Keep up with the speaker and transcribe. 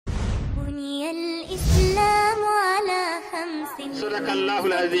Sadakallahu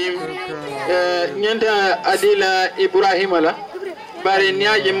alazim. Nyanta adila Ibrahim ala bari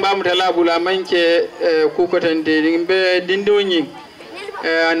niaje mbamu talabula manke kukotande dimbe dindonyi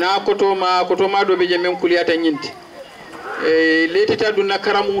na kotoma do be jemen kuliyata nyinti letita dunna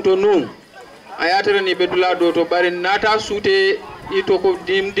karamu to nu ayatara ni bedula do to bari nata sute ito ko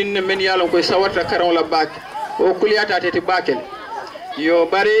dinne men yalon ko sawarta karam la bak o kuliyata tete bakel yo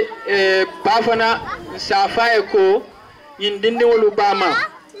bari bafana safaye ko yin dinde wolu bama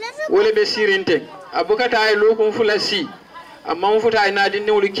wole be sirinte abukata ay lokun fulasi amma mun futa ina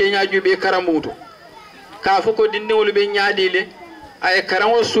dinde wolu kenya jube karamuto ka fuko dinde wolu be nyaadile ay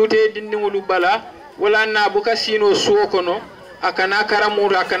karamo sute dinde wolu bala wala na buka sino suokono akana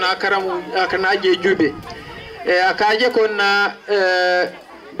karamuto akana je jube akaje konna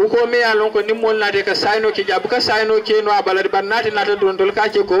buko me alon ko nimmol nade ka sayno ki jabuka sayno ke no abala bannati nata don dol ka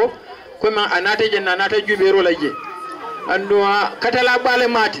ke ko man anata jenna nata jube ro laje ando katala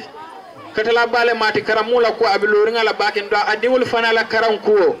bale mati karamula ko abilori ngala baken do adimul fanala karam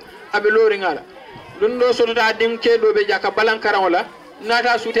ko abilori ngala dun do so ta adim ke do be jaka balan karam wala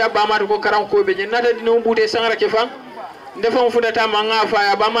nata suti abama ko karam ko be nata dinu bute sangara ke fam ndefam fudata manga fa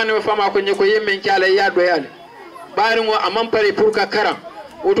ya bama ne fama ko nyeko yemmen kyala ya do yale bari ngo amam pare pour ka karam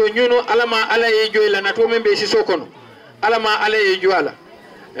oto nyuno alama ala ye joyla na to membe si sokono alama ala ye joala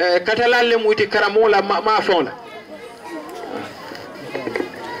katala le muti karamula ma fonla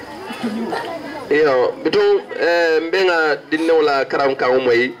iyo bitu mbenga dinnola karam ka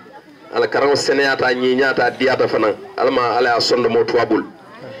umoyi ala karam seneyata nyinyata diata fana alama ala sondo mo tuabul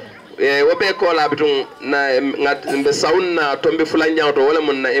wobe ko la bitu na mbe sauna tombe fulanjawto wala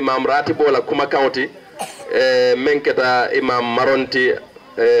mun na imam ratibo la kuma kawti menketa imam maronti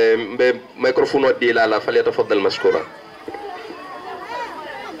mbe microphone waddi la falyatafaddal mashkura.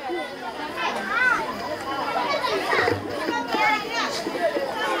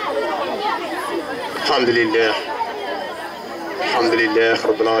 الحمد لله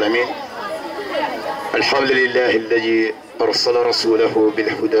رب العالمين. الحمد لله الذي أرسل رسوله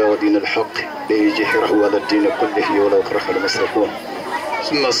بالهدى ودين الحق ليظهره على الدين كله ولو كره المشركون.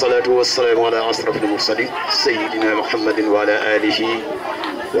 ثم الصلاة والسلام على أشرف المرسلين سيدنا محمد وعلى آله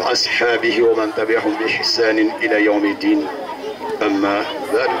وأصحابه ومن تبعهم بإحسان إلى يوم الدين. أما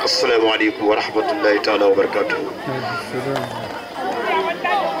بعد السلام عليكم ورحمة الله تعالى وبركاته.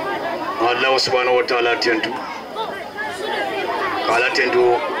 Allah subhanahu wa ta'ala tentu kala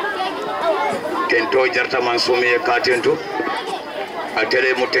tento jarta mansumi ka tentu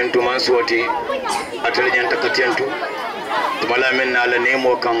atele mu tentu mansoti atele nyanta ka tentu mala men ala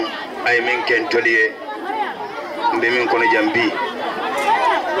nemo kan ay men ken toliye mbe min kono jambi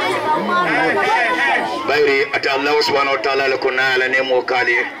bayri ata Allah subhanahu wa ta'ala ko na ala nemo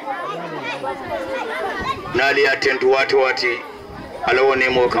kali nali atentu wati ala woni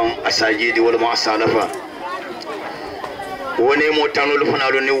mo kan asajidi wala ma asalafa woni mo tanul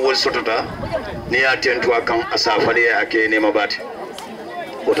fanalo ni wol sotota ni ya tentu akan asafale ake ne mabati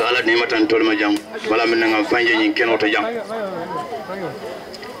ko to ala ne matan tol ma jam wala min ngam fanje nyin keno to jam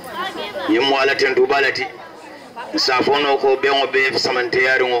yimmo ala tentu balati safono ko bengo be samante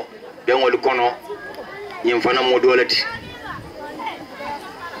yaringo bengo kono nyim fana mo dolati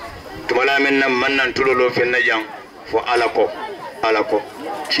to wala min nam mannan tulolo fenna jam fo alako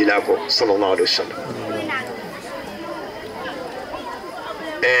kilako sallallahu alaihi wasallam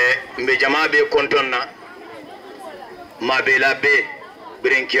mbe jamaa be kontonna ma be labe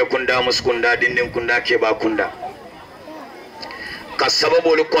birenke kunda muskunda dindin kunda ke ba kunda ka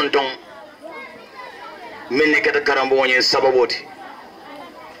sababu lu konton minni kata karambo wonye sababoti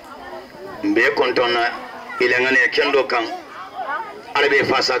mbe kontonna ile ngane kendo kan arabe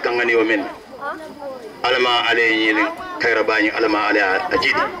fasa kan ngani o men alama alayyin kairabani alama ala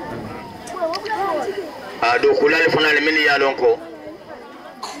ajidi ado kulal fanal min yalon ko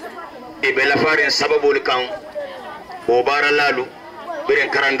ibe la farin sababu kan o baralalu biren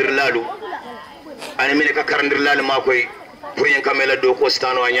karandir lalu ani min ka karandir lalu ma koy pour yen kamela do ko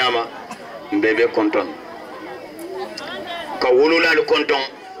stano nyama mbebe konton ka wululalu konton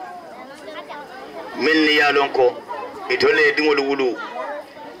min yalon ko itole dingol wulu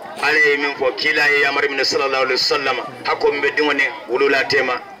ale min fo kila e yamar min sallallahu alaihi wasallam hako mbe dingone wulula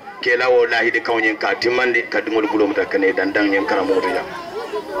tema ke lawo lahidi kawnyen ka timande ka dingol bulo mata kane dandan nyen karamo to ya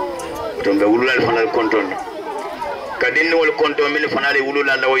to mbe wulula fanal konton ka dinwol konton min fanale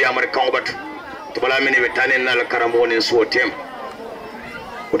wulula lawo yamar kan batu to bala min be tanen nal karamo ne so tem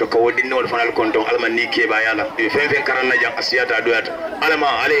to ka wodinwol fanal konton alman ni ke ba yala be fen karanna jam asiyata doyata alama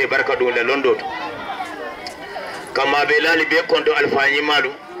ale barka do le londo kama be lali be konton alfanyi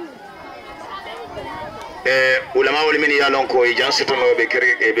malu ulama wol min ya lon ko e jan sotono be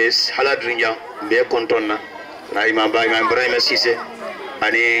kere e be haladrinya be kontonna na imam Ibrahima Cissé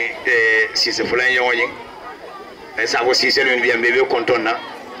ani Cissé fulan yawoni e sabo Cissé min biam be kontonna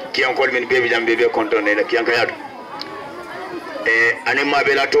kiyan kol min be jam be kontonna la kiyan kayado ani ma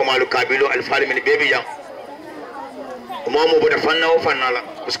be la to malu kabilo alfal min be jam mo boda fanna o fanna la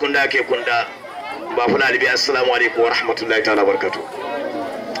uskunda ke kunda ba fulani bi assalamu alaikum wa rahmatullahi ta'ala barakatuh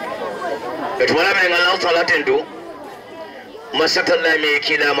etwala men Allah ta'ala tendo masatalla me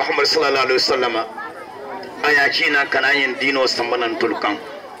kila Muhammad sallallahu alaihi wasallama aya kina kanayin dino sambanan tulkan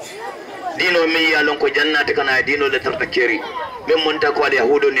dino mi ya lon ko jannati kana dino le tarta keri men monta ko al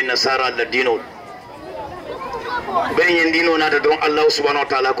yahudo ni nasara la dino ben yen dino nata don Allah subhanahu wa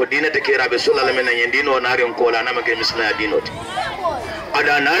ta'ala ko dina te kera be sallallahu men yen dino narin ko la namake misla dino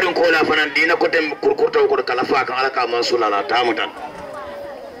ada narin ko la fanan dina ko tem kurkurta ko kala fa kan alaka man sallallahu tamutan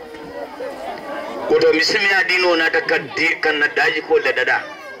ko to mismiya dino nata kaddi kan na daji ko le dada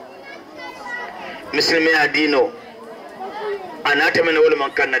mismiya dino anata men wala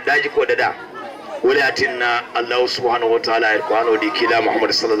man kan na daji ko dada walatinna Allah subhanahu wa ta'ala ko ano di kila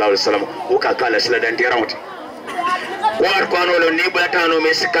Muhammad sallallahu alaihi wasallam ko ka kala saladan tiramata ko arkwano lo ni batano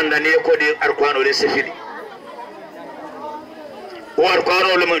me sikanda ne ko de arkwano le sefili ko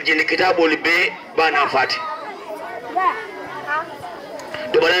arkwano lo jini kitabo be bana fati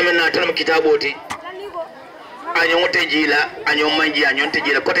to bana men na tan kitabo ti anyon wote jila anyon manji anyon te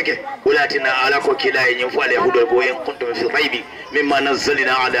jila koteke walatina ala ko kila yin fale hudul go yin kuntum fi ghaibi mimma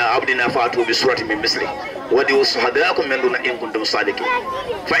nazzalna ala abdina fatu bi surati min misli wa di ushadakum min dun in kuntum sadiqin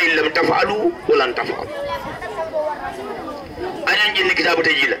fa in lam taf'alu wa lan taf'alu anyan jinni kitabu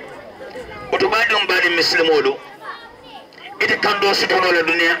te jila oto badum badi muslimolu ite kando sutono la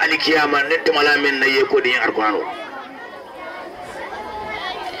dunya alikiyama netto malamin na yeko di arqur'ano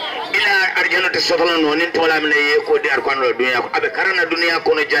ila arjana te sotono no nin to malamin na yeko di arqur'ano la dunya ko abe karana dunya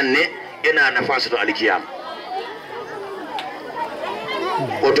ko no janne ina nafasu alikiyama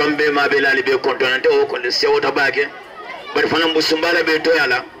otombe ma be lali be kontonante o ko le sewota baake bar fanam busumbala be to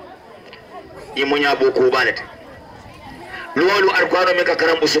yala yimunya boku balete lolu arqur'ano me ka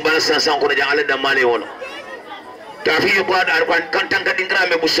karam busumbala sansan ko jang ala damale wono tafi ko da arqur'an kan tan ka dingra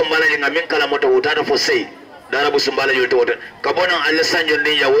me busumbala jinga min kala mota wuta da fo sey dara busumbala yo to wota ka bonan alla sanjo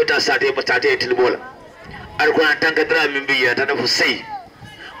din ya wota sate patate tilbola arqur'an tan ka dra min biya ta da fo sey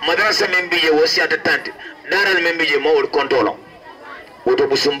madrasa min biya wasiya ta tante daral min biya mawul kontolo woto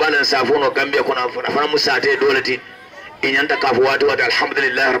busumbala safuno gambia kono fana musate dolati inyanta kafu watu wa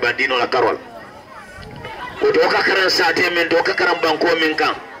alhamdulillah rabbil dino la karwal woto ka karan sate men do ka karan banko min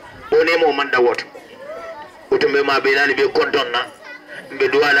kan one mo manda woto woto be ma be lali be kontonna be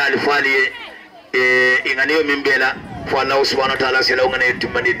duwala alfali ingani yo min bela fo Allah subhanahu wa ta'ala sela ngane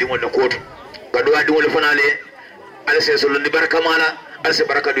timmani dingol na koto ga duwa dingol fanale ala se solo ni baraka mala ala se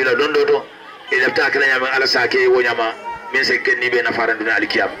baraka dula londo to ila ta kala nyama ala sake wo nyama min se kenni be na faran duna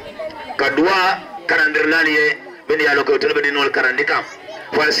alkiyam ka duwa karandir lali ben yalo ko tolbe dinol karandika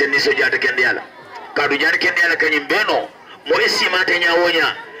fo se ni so jata kendi ala ka du jata kendi ala kanyim beno mo isima ta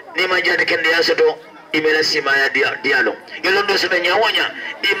nyawonya ni ma jata kendi asoto imela sima ya dialo yelondo so nyawonya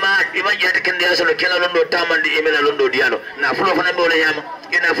ima jata kendi asoto kala londo tamandi imela londo dialo na fulo fana be wala yama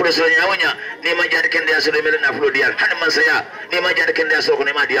ina fulo so nyawonya ni ma jata kendi asoto imela na fulo dialo han man saya ni ma jata kendi asoto ko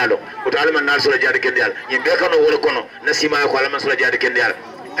ni ma dialo ko to alman nar so jata kendi ala yimbe kano wala kono na sima ko alman so jata kendi ala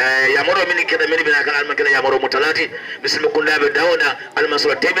yamoro min keda min bina kan alman kala yamoro mutalati bismi kunda be dawda alman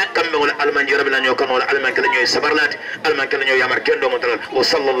so tebe kambe wala alman jira bila nyokan wala alman kala nyoy sabarlati alman kala nyoy yamar kendo mutalal wa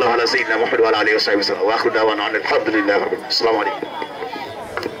sallallahu ala sayyidina muhammad wa ala alihi wa sahbihi wasallam wa akhiru dawana alhamdulillahi rabbil alamin assalamu alaykum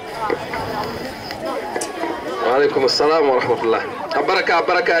wa alaykum assalam wa rahmatullah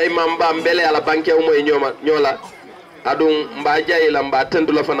baraka imam ba mbele ala banke mo e nyola adun mba jayila mba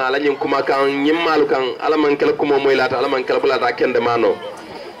tendula fana la nyin kuma kan nyimmalu kan alaman kala kuma moy lata alaman kala bulata kende mano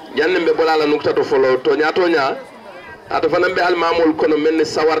janne be bolala nukta to folo to nya ata fana be almamul kono menni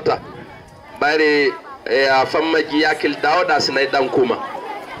sawarta bari a famma ji yakil dawda sinay dan kuma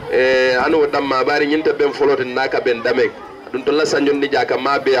anu damma bari nyinta ben folote naka ben dame dun to la sanjon ni jaka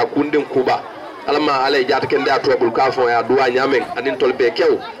mabe ya kundin kuba alama alay jata kende atobul kafo ya duwa nyamen adin tolbe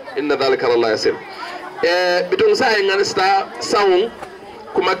kew inna dhalika Allah yasir bitun sa en ansta sawun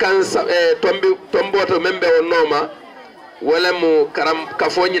kuma kan tomboto membe on noma wala mu karam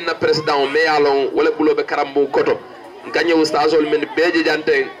kafoni na president me yalon wala bulobe karam bu koto ganye ustazol men beje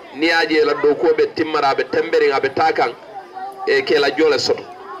jante niaje la do ko be timmara be tembering abe takan ke la jola soto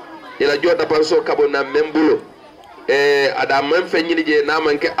ila jota panso kabona membulo ada man fenyini je na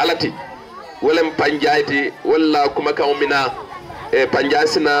manke alati wala mpanjaiti wala kuma kan mina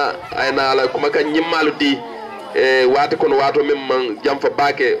panjasina ayna ala kuma kan nyimmalu di waati kono waato mem man jam fa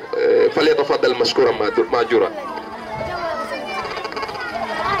baake fale tafaddal mashkura majura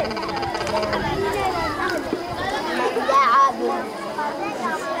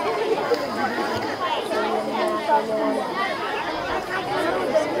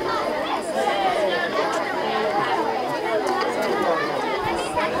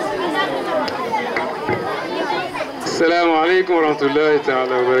السلام عليكم ورحمة الله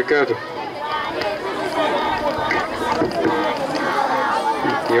تعالى وبركاته.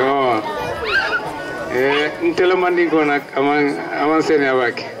 Yo, ntela mandi ko nak aman seni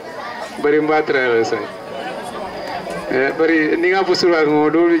abak. Bari mbatra la say. Bari ninga pusura ko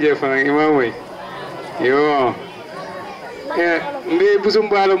do je fa imamay. Yo. Mbe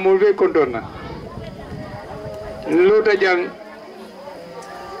busumbala mo be kontonna. Lota jang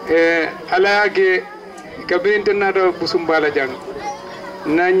ala ke kabin tenado busumbala jang.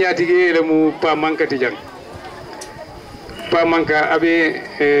 Na nyati ge le mu pa mankati jang. Pa manka abe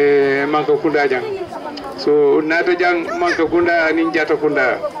manka kunda jang so nata jang manka kunda nin jata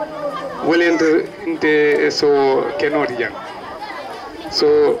kunda wolente inte so kenoti jang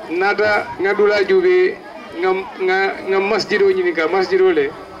so nata ngadula jube ngam masjido nyini ka masjido le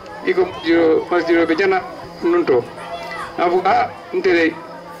iko masjido be jana nunto afu inte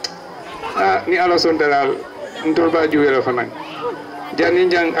ni ala son dalal ntol ba jube la fanan janin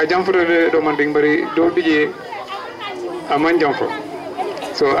jang a jamfure do manding bari do bije aman jamfo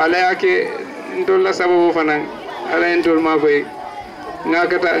so ala yake ndol la sababu fanan ala ndol ma koy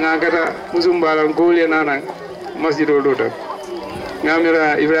ngakata musumbala ngole nana masjido do ta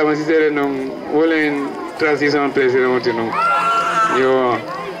ngamira Ibrahima Sisere non wolen transition president otino yo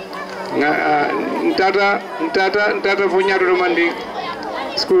ntata fo nyaado mandi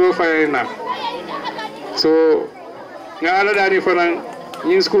school fayna so ngala dani fanan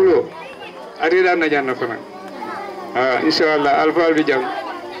nyin school ade dan na janna fanan inshallah alfa bi jam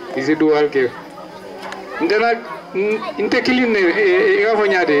isi duwal ke ndena inte kiline ga fo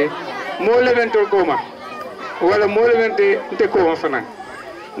nyaade mo levento koma wala mo levente inte koma fana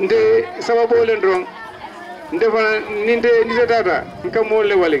nde sababu len ron nde fana ninde tata kam mo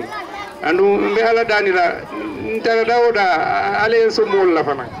le walin andu mbe ala danira ntara dawda ale so mo la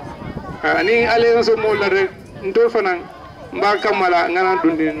fana ni ale so mo la re ndo fana mba kamala ngana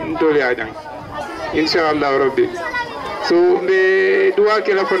dundi ndoli ajang inshallah rabbi so mbe duwa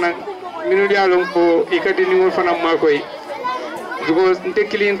ke la fana minu dialon ko ikati ni wol fana makoy because nte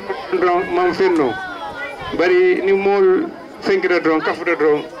kilin mam fenno bari ni mol fenkira dron kafuta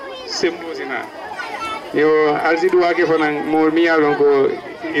dron sembosina yo alzi duwa ke fana mol mi yalon ko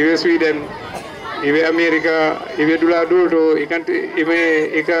ibe Sweden ibe America ibe dula doldo ikante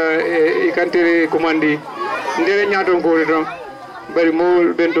ikantere komandi ndere nyaton ko dron bari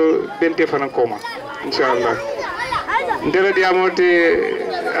mol bente fana koma inshallah ndere diamote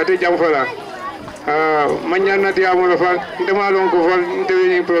ate jam fala manyanna diamola fa ndema lon ko fa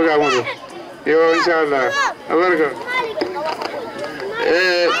ndere programme do yo inshallah abarka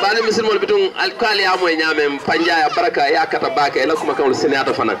bani misilmol bitung alkali amoy nyamem panjaya baraka ya kata baka ela kuma kawul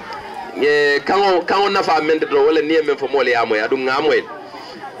senata fana kango nafa mende do wala niye men fo mole amoy adum ngamoy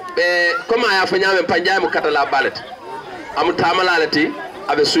koma ya fa nyamem panjaya mu kata la balet amu tamalalati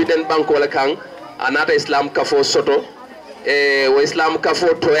abe Sweden banko la kan anata islam kafo soto wo islam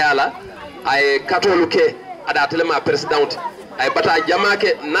kafo toyala ay katoluke ada telema president ay bata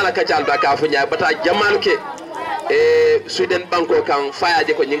jamake nala kacal ba ka funya bata jamaluke Sweden banko kan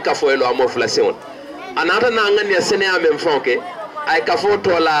fayaje ko nyin kafo elo amo flassion anata na ngani senia men fonke ay kafo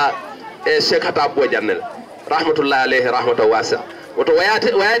tola Sheikh Hatab Bojang rahmatullahi alayhi rahmatan wasa woto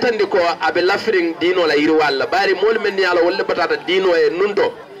wayata ndiko abe lafring dino la yiri walla bari mol men yala walla batata dino e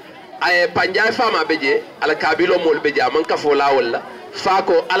nunto ay panjay fama beje ala kabilo mol beje man kafo la walla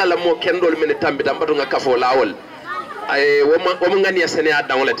fako ala la mo kendol men tambi tambatu nga kafo la walla ay woma ngani senia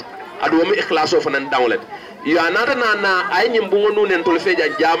downlet adu woma ikhlaso fanan downlet yo anata na ay nyimbu ngonu nen tol feja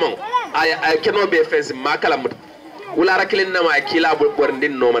jamon ay kenobe fensi makala mut wala rakilin na ma kila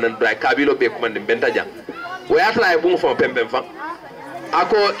borndin no manan do ay kabilo be kumande bentaja wayata ay bungu fo pembe fa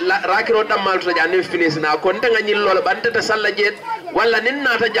ako rakiro dammal to janni finis na ko ndanga nyil lol bante ta salla jet walla nin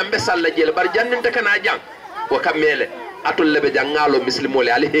nata jambe salla jel bar janninte kana jang o kamele atul lebe jangalo muslimole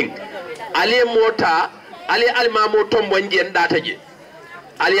ali hing ali mota ali almamo tombon jen data je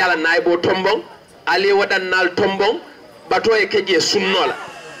ali ala naybo tombon ali wadannal tombon bato e keje sunnola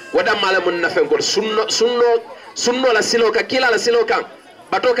wadan malamun nafen ko sunno la siloka kila la siloka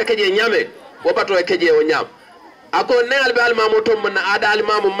bato ka keje nyame wo bato e keje o nyam ako ne albe almamo tombon na ada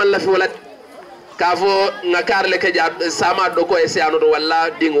almamo man la fi wala kafo ngakarle ke ja sama do ko e siano do walla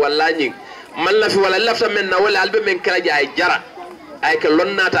ding walla nying man la fi wala lafta men na wala albe men kala ja ay jara ay ke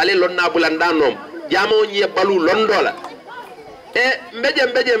lonna tale lonna bulanda nom jamo nyi balu londola e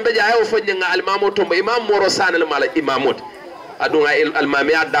mbeje ay o fonni nga almamo tombo imam moro sanal mala imamot adunga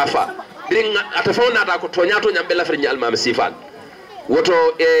almami adafa ding atafawna ta ko tonya nyambe la fri almami sifal woto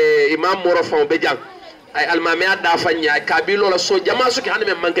imam moro fon be jang ay almami adafa nya kabilo la so jama suki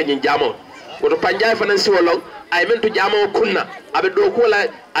hanme manke nyin jamo woto panjay fanan si wolong ay men to jamo kunna abe do ko la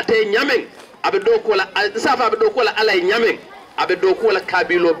ate nyamen abe do ko la safa abe do ko la alay nyamen abe do ko la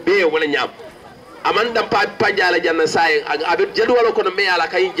kabilo be wala nyam amanda panjala janna say abe jadwalo ko no me ala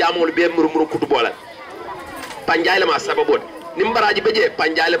kay jamo be murmuru kutubola panjay ma sababot nimbaraji beje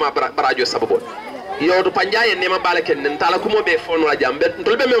panjay ma barajo sababot yo to panjay ne ma balaken nen tala kumo be fono la jambe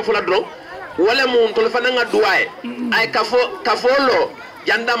tolbe men fula dro wala mun tol fananga duwaye ay kafolo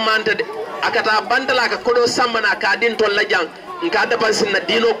janda mante akata bandala ka kodo sammana ka din tol la jang nka da pansin na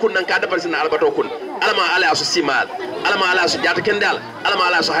dino kun nka da pansin na albato kun alama ala asu simal alama ala asu jata kendal alama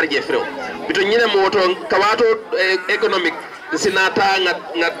ala asu harje freo bito nyine mo to kawato economic sinata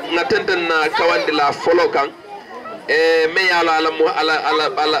nga tenten na kawandi la folo kan me yala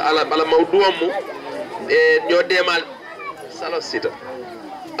ala mawduamu nyodemal salo sita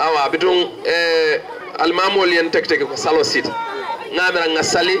awa bitun almamol yen tekte ko salo sita ngamira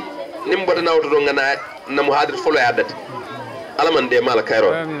ngasali nimbota nawto do ngana na muhadir folo yaddati alaman de mala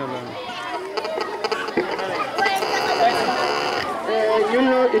kayro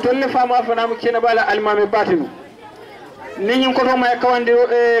ñun itolle fama fanamu kena bala almame batinu ni ñin ko to may kawandiro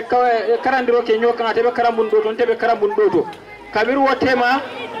karandiro ke ñokanga tebe karambun do ton tebe karambun do to kabir wo tema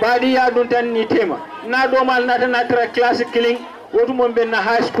baadi ya dun tan ni tema na do mal na tan tra class killing wotu mon ben na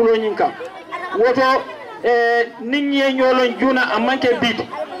high school ñin kam woto nit ñi ñolon juna amanke bit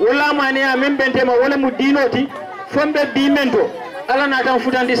wala ma ne amen bentema wala mu dinoti fombe bi mento ala na tan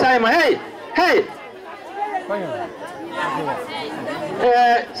futandi sayma hey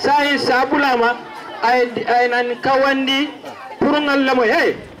sai sabulama ay nan kawandi purungal lamo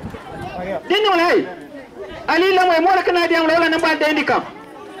hey dinni wala hey ali lamo mo la kana diam wala nan ba dendi kam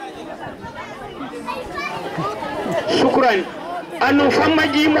shukran anu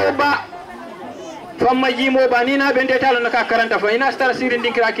famaji mo ba ni na bende talo naka karanta fa ina star sirin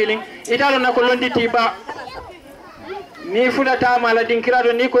dinkira killing italo nako londiti ba ni fudata mala dinkira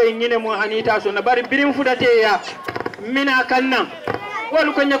do ni ko nyine mo hanita so na bari birim fudate ya mina kannan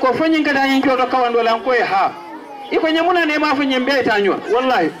wal ko nyako fonyin kada yin jodo kawando lan ko ha iko nyamuna ne ma fonyin be tanyo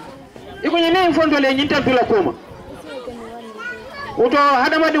wallahi iko nyane fondo le nyinta dula koma uto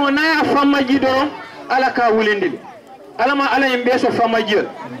hadama di wona ya famaji do ala ka wulindili alama ala yimbe so famaji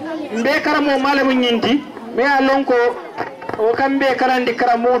mbe karamo malamu nyinti me ya lonko o kambe karandi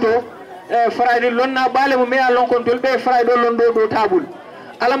karamoto farayde lonna balemu me ya lonko tolbe faraydo londo do tabul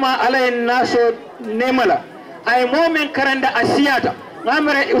alama ala en naso nemala ay momen karanda asiyata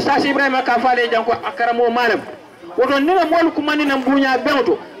ngamere ustaz ibrahima ka faale janko akaramo malam woto nina mol kumani na bunya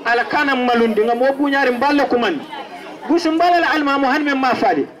bewto ala kana malundi ngam mo bunyari mballe kumani busum balal alma muhammad ma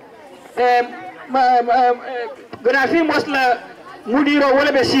faade grafi mosla mudiro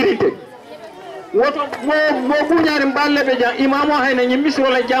wala be sirinte woto mo bunyari mballe be jan imamo hayna nyi misro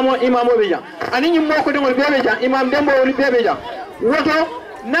la jamo imamo be jan ani nyi moko dengol bebe jan imam dembo woli bebe jan woto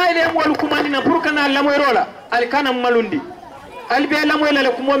nayle mol kumani na pour kana lamoyrola al kana malundi al be lamoy la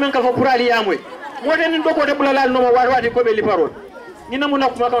ko momen ka fa pour ali yamoy moden do ko de bulala no mo wadi ko be li parol ni namu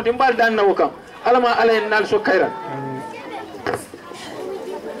nak ma kawti mbal dan na wakam alama alay nal so kayra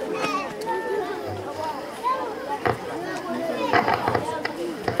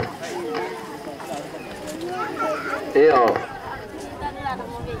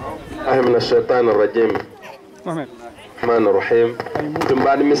من الشيطان الرجيم الرحمن الرحيم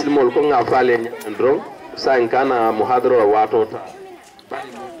بعد مسلمول كون غافالين ndron san kana muhadara wato ta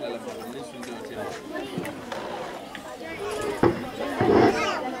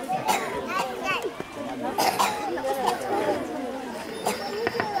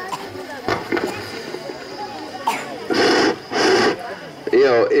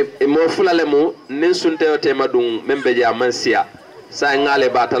yo mo fulale mu nin sunte o tema dum membe ja mansia sa ngale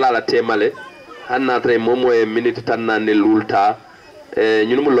ba talala temale hanna tre momo e minute tan nanne lulta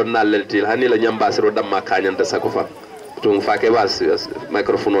ñun mu lon naleltil hani la ñamba sero damma kañanta sako fa tum fa ke bas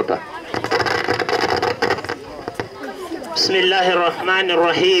microphone ota bismillahir rahmanir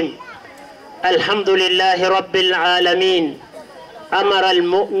rahim alhamdulillahi rabbil alamin amara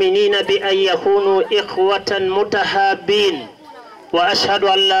almu'minina bi an yakunu ikhwatan mutahabbin وأشهد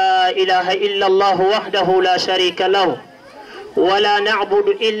أن لا إله إلا الله وحده لا شريك له ولا نعبد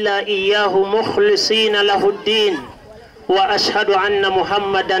إلا إياه مخلصين له الدين وأشهد أن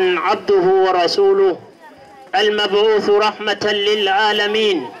محمدا عبده ورسوله المبعوث رحمة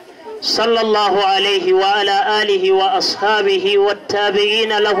للعالمين صلى الله عليه وعلى آله وأصحابه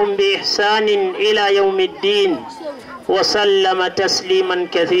والتابعين لهم بإحسان إلى يوم الدين وسلم تسليما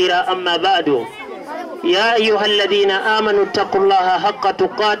كثيرا. أما بعد، يا أيها الذين آمنوا اتقوا الله حق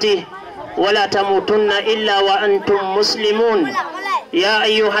تقاته ولا تموتن إلا وأنتم مسلمون. يا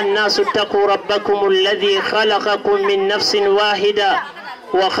أيها الناس اتقوا ربكم الذي خلقكم من نفس واحدة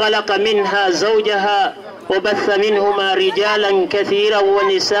وخلق منها زوجها وبث منهما رجالا كثيرا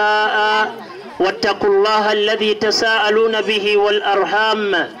ونساء واتقوا الله الذي تساءلون به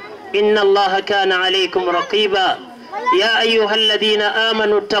والأرحام إن الله كان عليكم رقيبا. يا أيها الذين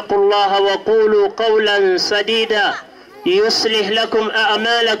آمنوا اتقوا الله وقولوا قولا سديدا يصلح لكم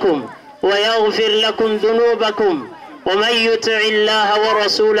أعمالكم ويغفر لكم ذنوبكم ومن يطع الله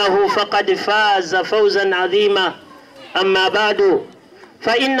ورسوله فقد فاز فوزا عظيما. أما بعد،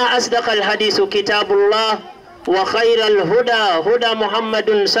 فإن أصدق الحديث كتاب الله وخير الهدى هدى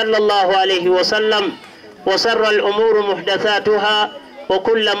محمد صلى الله عليه وسلم وشر الأمور محدثاتها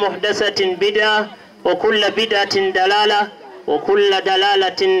وكل محدثة بدعة وكل بدعة دلالة وكل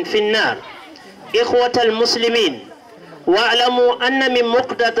دلالة في النار. إخوة المسلمين، واعلموا أن من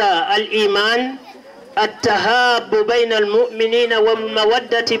مقتضى الإيمان التهاب بين المؤمنين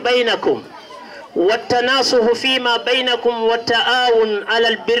والمودة بينكم والتناصح فيما بينكم والتعاون على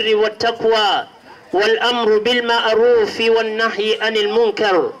البر والتقوى والأمر بالمعروف والنهي عن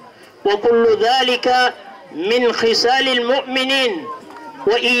المنكر، وكل ذلك من خصال المؤمنين.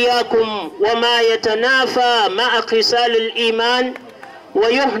 وإياكم وما يتنافى مع خصال الإيمان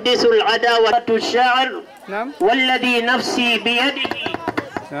ويحدث العداوة. الشاعر والذي نفسي بيده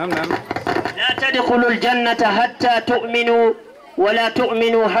لا تدخلوا الجنة حتى تؤمنوا ولا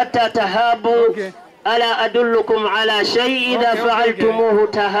تؤمنوا حتى تهابوا. ألا أدلكم على شيء إذا فعلتموه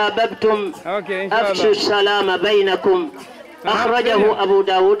تهاببتم أفشوا السلام بينكم. أخرجه أبو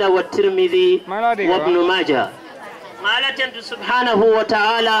داود والترمذي وابن ماجه. قال سبحانه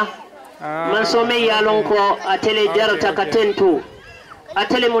وتعالى من سمي يالونكو أتلي جرتا كتنتو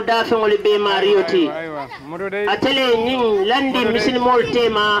أتلي مدافع لبيماريوتي أتلي نين لندي مثل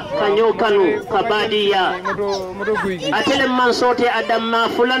مولتيما كنيو كانو كبادية أتلي من صوتي أدما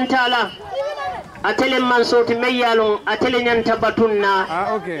فلان تالا أتلي من صوتي ميالون أتلي ننتبتنا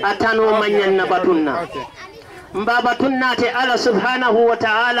أتانو من ينبتنا مبابتنا تي سبحانه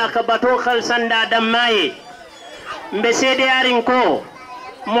وتعالى كبتو خلصان دا دمائي mbesede yarin ko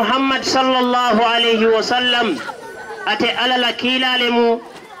Muhammad sallallahu alaihi wasallam ate alala kilale mu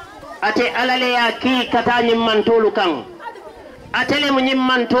ate alale ya ki kata nyimantolu kan atele mu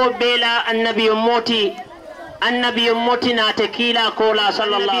nyimmanto bela annabiyum moti na te kila kola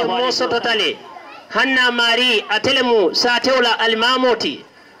sallallahu alaihi wasallam hanna mari atele mu satewla almamoti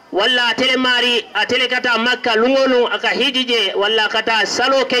walla atele mari atele kata makka lungolu aka hijije walla kata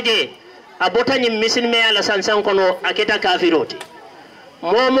salo keje abota nyim misilme ala sansan kono aketa kafiroti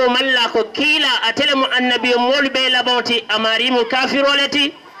momo malla ko kila atele mu annabi mol be labonti amari mu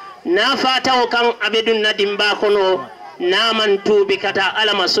kafiroleti na fatawo kan abedun nadimba kono naman tubi kata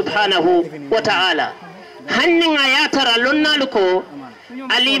alama subhanahu wa ta'ala hanninga yatara lonnalu ko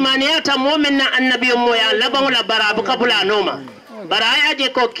alimaniyata mu'minna annabi mo ya labon la barabu kabula noma barayaje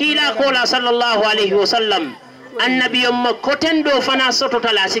ko kila kola sallallahu alaihi wasallam annabi mo kotendo fana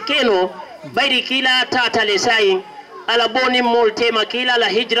sototala sikeno bayri kila tatale sayin ala boni moltema kila la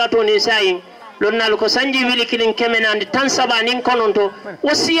hijrato ni sayin lonnal ko sanji wili kilin kemenandi tan sabanin kononto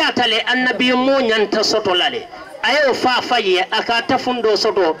wasiyatale annabi mo nyanta sotolale ayo fa faye aka tafundo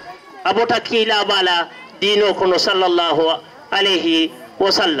soto abota kila bala dino kono sallallahu alaihi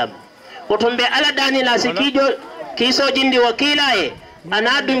wasallam wotombe ala dani la sikijo kiso jindi wakilae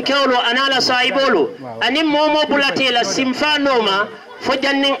anadun kewlo anala saibolo anim momo bulate la simfanoma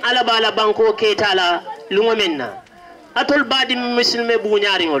fojannin ala bala banko ketala lungomenna atol badi muslime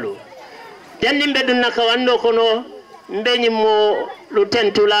buñari ngolo jannim bedun naka wando kono mbeñi mo lu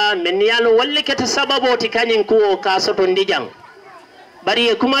tentula men yalo walle keta sababoti kanyin ko ka soto ndijang bari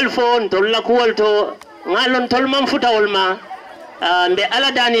e kumal fo tolla kuwol to ngalon tol man futawol ma mbe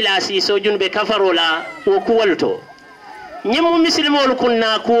ala dani la si so junbe kafarola wo kuwol to nyimu muslimol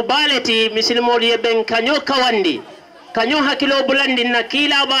kunna ku baleti muslimol yeben kanyo kawandi kanyo hakilo bulandi na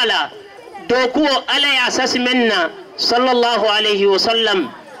kila bala do kuo ala ya sasimenna sallallahu alaihi wasallam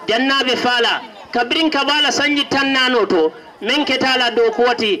jannabe fala kabrin kabala sanji tannano to men ketala do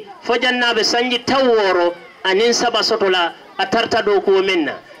kuwati fo jannabe sanji taworo anin saba sotola atarta do kuo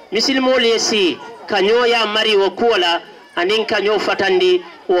menna muslimol yesi kanyo ya mari wo kuola anin kanyo fatandi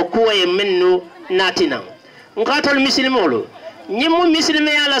wo kuwa mennu natina ngatol muslimolu nyimu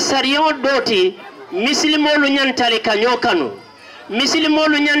muslime ala sariyo doti muslimolu nyantale kanyo kanu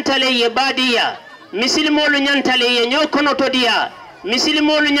muslimolu nyantale ye badiya muslimolu nyantale ye nyokono todiya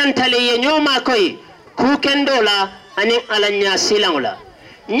muslimolu nyantale ye nyoma koy ku kendola anin alanya silangula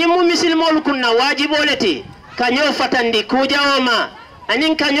nyimu muslimolu kunna wajiboleti kanyo fatandi kujawama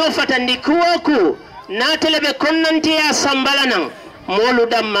anin kanyo fatandi kuwoku natelebe konnante ya sambalanan molu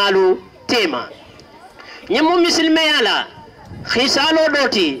dammalu tema nyimu muslime yala khisalo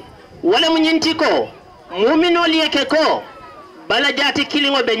doti wala munyinti ko mu'minol yeke ko bala jati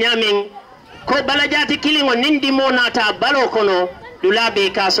kilingo be nyamen ko bala jati kilingo nindi monata balo kono dulabe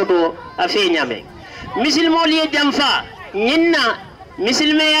kasoto afe nyamen muslimol ye jamfa nyinna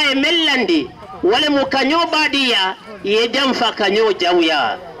muslime ya e mellandi wala mu kanyo badiya ye jamfa kanyo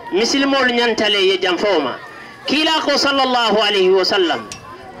jawya muslimol nyantale ye jamfoma kila ko sallallahu alaihi wasallam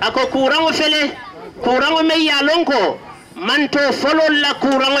ako kurango fele kurango me yalonko manto folol la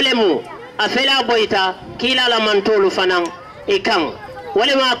kurango lemu afela boita kila la mantolu fanan ikan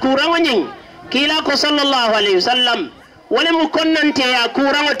wala ma kurango nyin kila ko sallallahu alaihi wasallam wala mu konnante ya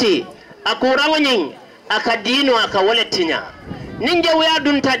kurango ti akurango nyin akadino akawaletinya ninje waya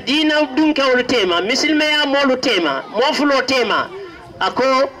dunta dina dunke wol tema muslime ya molu tema mofulo tema ako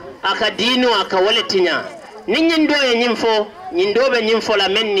akadino akawaletinya ninyin doye nyimfo nyindobe nyimfo la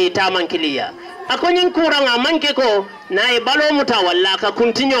menni tamankiliya ako nyin kuranga manke ko na e balo muta walla ka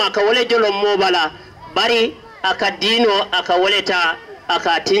kuntinyo akawale jolo mobala bari akadino akawaleta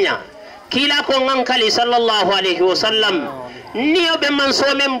akatinya kila ko ngankali sallallahu alaihi wasallam niyo be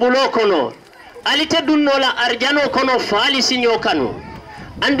manso men bulokono alite dunnola arjano kono falisi nyokanu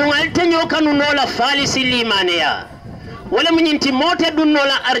andun alte nyokanu nola falisi limaneya wala munyinti mote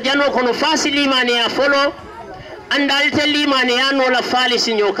dunnola arjano kono falisi limaneya folo andalte limaneya nola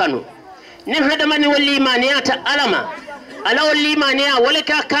falisi nyokanu ni hadamani wal limaneya ta alama ala wal limaneya wala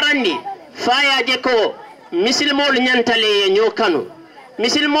ka karandi faya je ko muslimol nyantale nyokanu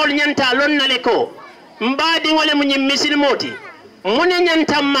muslimol nyanta lonnale ko mbadi wala munyim muslimoti mune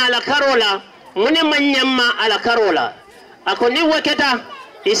nyanta mala karola mune manyamma ala karola ako ni waketa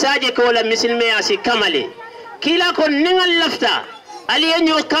isaje ko la muslime asi kamale kila ko ningal lafta ali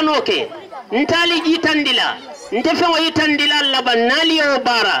enyo kanoke ntali jitandila ntefewo yitandila labanali o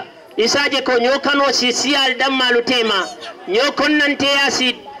bara isaje ko nyokano si sial dammalu tema nyokon nante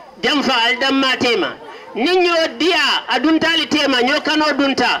asi jamfa al damma tema ninyo dia aduntali tema nyokano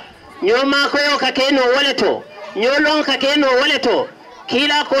dunta nyoma ko yo kakeno waleto nyolon kakeno waleto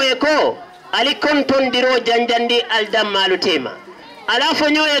kila ko eko ali konton diro janjandi al dammalu tema ala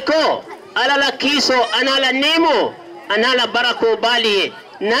fonyo eko ala la kiso anala nemo anala barako baliye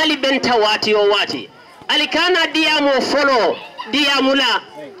nali benta wati o wati ali kana diamo folo diamula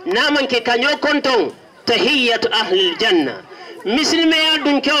namanke kanyo konton tahiyatu ahli aljanna muslime ya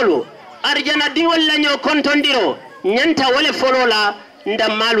dun kewlu arjana di walla nyo konton diro nyanta wala folo la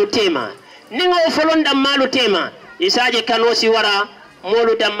ndammalu tema ningo folo ndammalu tema isaje kanosi wara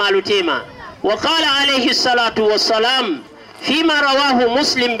molu dammalu tema وقال عليه الصلاة والسلام فيما رواه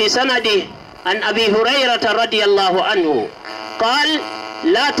مسلم بسنده عن أبي هريرة رضي الله عنه قال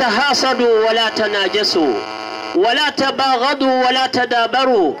لا تحاسدوا ولا تناجسوا ولا تباغضوا ولا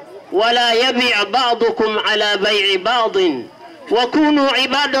تدابروا ولا يبيع بعضكم على بيع بعض وكونوا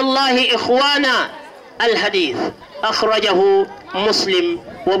عباد الله إخوانا الحديث أخرجه مسلم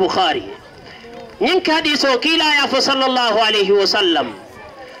وبخاري ننك حديثه كلا يا صلى الله عليه وسلم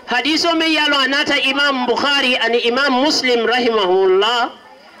حديثه من يالو أنات إمام بخاري أن إمام مسلم رحمه الله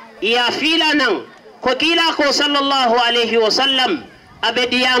يا فيلنا كوكيلا صلى الله عليه وسلم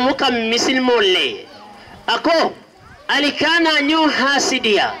أبديا مكم مسلمون لي أكو ألكانا نيو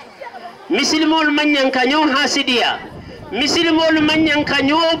حاسديا مسلمون من ينكا نيو حاسديا مسلمون من ينكا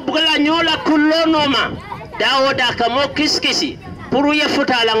نيو بغلا نيو لا كلونوما داو داكا مو كسكسي puru ye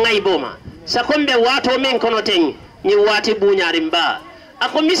futa la ngaiboma sakombe wato men kono ten ni wati bunyarimba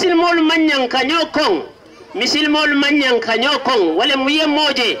ako misilmol manyan kanyo kon misilmol manyan kanyo kon wala muye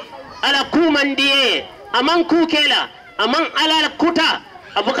moje ala kumandiye aman kukela aman ala kuta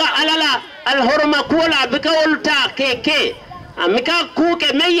abuka alala alhorma kuola bika wolta keke amika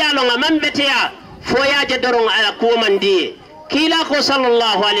kuke meyalo ngaman betea foyaje dorong ala kumandiye kila ko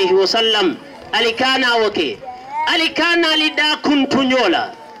sallallahu alaihi wasallam alikana woke alikana lida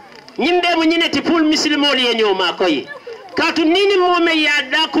kuntunyola nyimbe munyine tipul misilmoli ye nyoma koyi katu nini mome ya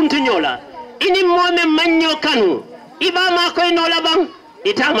da kuntunyola ini mome manyo kanu iba ma koy no labang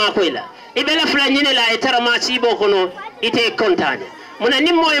ita ma koy la ibela fula nyine la itara ma sibo kono ite kontane muna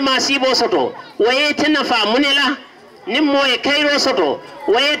ni moy ma sibo soto waye tenafa munela nimmoye kayro soto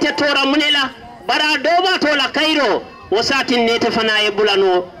wayete tora munela bara doba tola kayro wasatin ne tafana e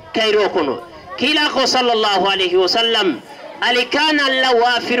bulano kayro kono kila ko sallallahu alaihi wasallam alikana la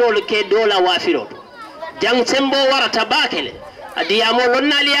wafirol ke dola wafirol jang sembo warata bakele adiyamo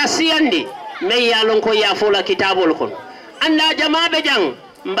lonnali asiyandi me yalon ko ya fola kitabol kono anda jamaabe jang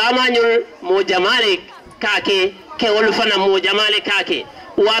mbamanyul mo jamale kake ke wol fana mo jamale kake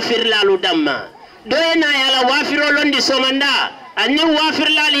wafir lalu damma doyena yala wafiro londi somanda anni wafir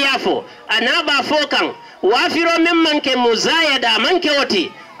lali yafo anaba fokan wafiro memman ke muzayada manke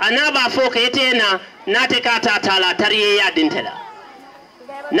woti anaba foka yetena nate kata tala tariye ya dintela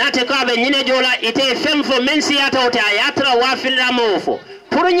nate ko be nyine jola ite femfo mensi yata wota yatra wafir la mofo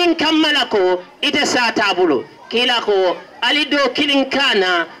pour nyin kammala ko ite sa tabulu kila ko ali do kilin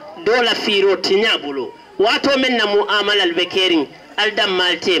kana dola firo tinyabulu wato menna muamala albekerin aldam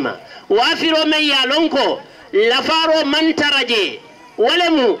maltema wafiro men yalonko lafaro mantaraje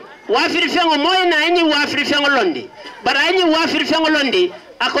walemu wafir fengo moyna enyi wafir fengo londi bara enyi wafir fengo londi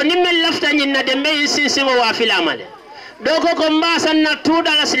ako nimmel lafta nyinna de men sinsingo wafila male doko ko mbasan na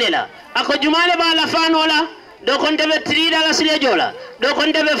 $2 lela ako jumale ba lafanola doko ndebe $3 le jola doko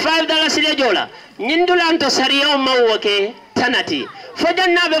ndebe $5 le jola nyindulanto sariyo mawwoke tanati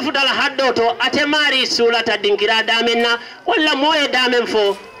fojanna be futala haddo to atemari sulata dinkira damenna walla moye damen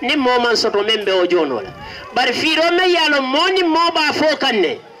fo ni moman soto membe o jonola bar firo me yalo moni moba fo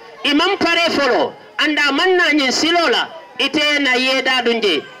kanne imam pare folo anda manna nyin silola ite na yeda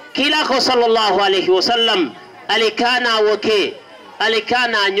dunje kila ko sallallahu alaihi wasallam alikana woke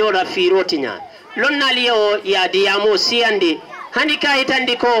alikana nyora firotinya lonna liyo ya diyamo siandi handika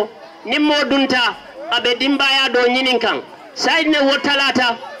itandiko nimmo dunta abe dimbaya do nyinin kan sayne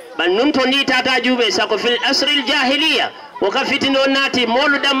wotalata bannun to ni tata jube sako fil asril jahiliya wakafitino nati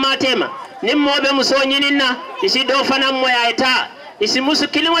molu dammatema nimmobe muso nyininna isi do fanam moyayta isi musu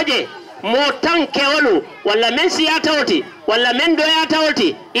kilimoje mo tanke wolu walla men siyata woti walla men do yata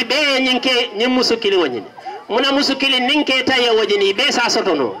woti ibe nyinke nyimmusu kilimoje muna musu kilin ninke taye wojini ibe sa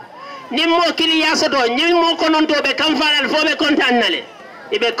sotono nimmo kili ya soto nyimmo kononto be kamfalal fobe kontannale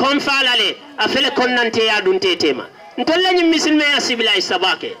ibe konfalale afele konnante ya dunte tema ntolle nyim misilme ya sibila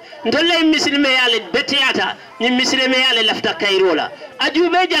isabake ntolle misilme ya le betiyata nyim misilme ya le lafta kayrola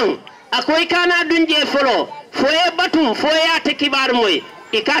ajube jang akoy kana dunje folo foye batum foye ate kibar moy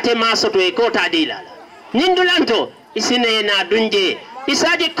ikate masoto e kota dilala nindulanto isine na dunje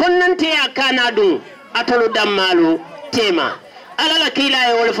isaje konnante ya kana dun atolu dammalu tema alala kila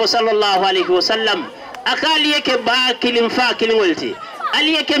e wol fo sallallahu alaihi wasallam akali yake ba kilim fa kilim wolti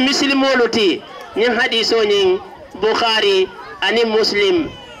ali yake muslimoluti nyin hadiso nyin bukhari ani muslim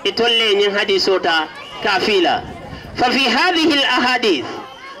itolle nyin hadiso ta kafila fa fi hadhihi al ahadith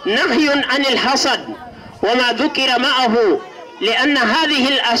nahyun an al hasad wama dhukira ma'ahu لأن هذه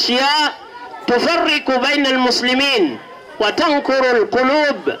الأشياء تفرق بين المسلمين وتنكر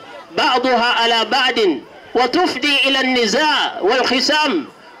القلوب بعضها على بعض وتفضي إلى النزاع والخصام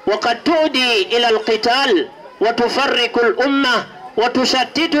وقد تؤدي إلى القتال وتفرق الأمة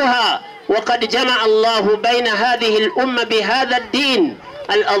وتشتتها وقد جمع الله بين هذه الأمة بهذا الدين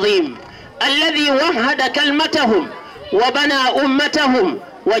العظيم الذي وحد كلمتهم وبنى أمتهم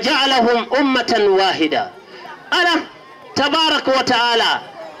وجعلهم أمة واحدة ألا تبارك وتعالى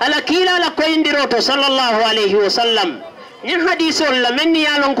ألا كيلا لكوين ديروتو صلى الله عليه وسلم نين حديث لمن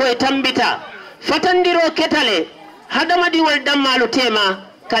يالون كوي تنبتا فتنديرو كتالي هدما دي والدمالو تيما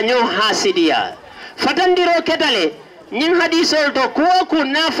كنيو حاسديا فتنديرو كتالي نين حديث تو كوكو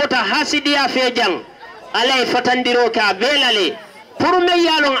نافوتا حاسديا فيجان ألاي فتنديرو كابيلالي پرمي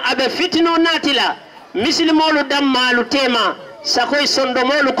يالون أبي فتنو ناتلا مثل مولو دمالو تيما سكوي سندو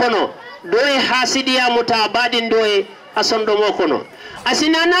مولو كونو دوي حاسديا متابادين دوي asondo mokono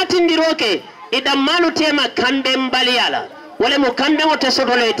asina natindiroke idam malu tema kambe mbaliyala wale mo kambe mo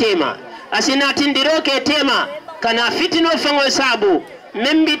tesodole tema asina tindiroke tema kana fitino fango sabu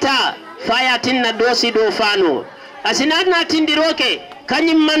membita fayatinna dosi do fano asina natindiroke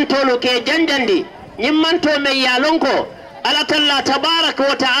kanyim mantolo ke janjandi nyimmanto me yalonko ala talla tabaraka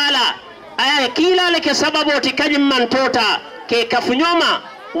wa taala aya kila leke sababoti kanyim mantota ke kafunyoma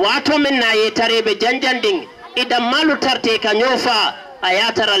wato menna yetarebe janjanding idan malu tarte ka nyofa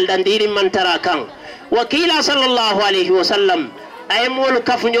ayataral dandiri mantara kan wakila sallallahu alaihi wasallam ay molu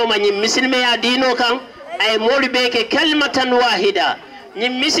kafu nyoma nyi misilme ya dino kan ay molu beke kalmatan wahida nyi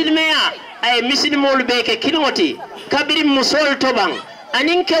misilme ya ay misilmolu beke kilmoti kabiri musol toban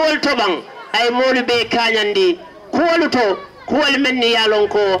anin kewol toban ay molu be kanyandi kuwaluto kuwal menni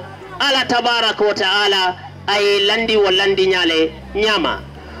yalonko ala tabaraka wa taala ay landi walandi nyale nyama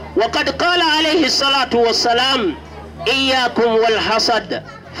وقد قال عليه الصلاة والسلام إياكم والحسد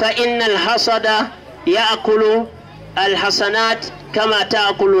فإن الحسد يأكل الحسنات كما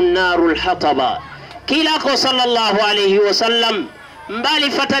تأكل النار الحطب. كلاكو صلى الله عليه وسلم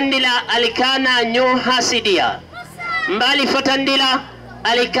mbali fatandila alikana nyo hasidia, mbali fatandila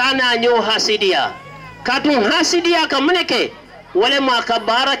alikana nyo hasidia. Katun hasidia kamuneke wale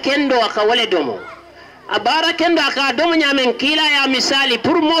mwakabara kendo aka wale domo abara kendo aka domo nyamen kila ya misali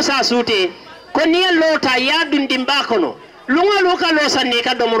pour mosa sute ko niya lota ya dundimba kono lunga loka losa ne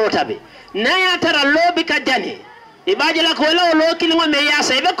ka domo rotabe na ya tara lobi ka jani ibajila ko law lo kilingo me ya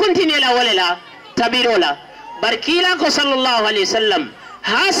sa be continue la wala la tabirola barkila ko sallallahu alaihi wasallam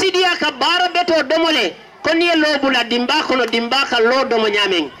hasidia ka bara beto domole ko niya lobula dimba kono dimba ka lo domo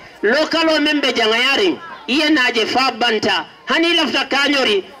nyamen lokalo membe jangayaring iye naje fa banta hani lafta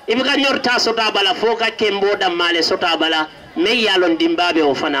kanyori ibika nyorta sota bala foka kemboda male sota bala me yalon dimbabe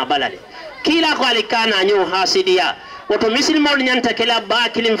o fana balale kila ko alikana nyo hasidia woto misilmol nyanta kala ba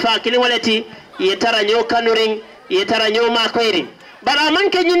kilim fa kilim walati yetara nyo kanuring yetara nyo makoiring bara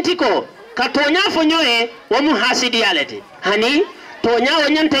manke nyintiko katonya fo nyoe wo mu hasidia leti hani tonya wo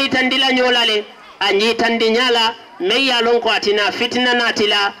nyanta itandila nyolale anyi tandinyala me yalon ko atina fitna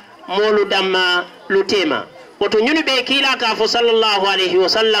natila molu damma lutema woto nyuni be kila ka fo sallallahu alaihi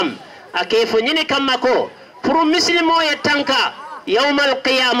wasallam akefo nyini kamako pour muslimo ye tanka yawmal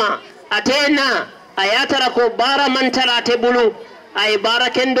qiyama atena ayatara ko bara mantara te bulu ay bara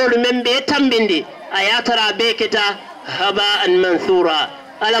kendolu membe tambindi ayatara be kita haba'an manthura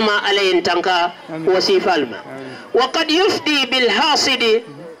alama alayin tanka wasifalma wa qad yufdi bil hasidi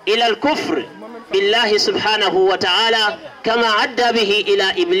ila al kufr بالله سبحانه وتعالى كما عدى به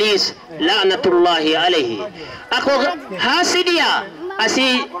إلى إبليس لعنة الله عليه. أكو هاسديا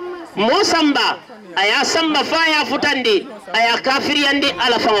أسي موسمبا أيا سمبا فايا فتندي أيا كافرياندي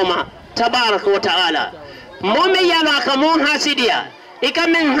على فوما تبارك وتعالى. مومي يالو أكمون هاسديا إكا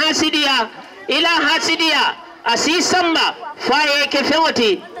من هاسديا إلى هاسديا أسي سمبا فايا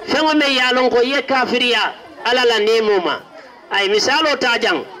كفوتي فومي يالو كو يكافريا على لنيموما أي مثالو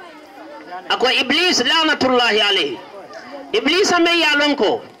تاجان ako iblis laanatullahi alayhi iblis me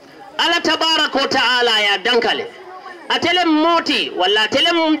yalonko ala tabaraka taala ya dankale atele moti wala tele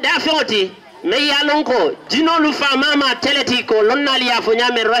dafoti me yalonko jinolu famama teleti ko lonnali ya fo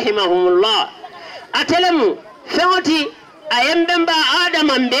nyame rahimahumullah atele fewti ayembemba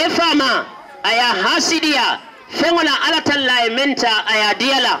adama mbe fama aya hasidia fengola ala talla menta aya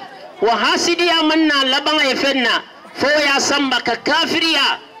diala wa hasidia manna labanga yefenna fo ya samba ka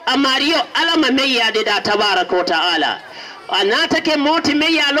kafiriya amariyo alama meya de da tabaraka wa ta'ala anata ke moti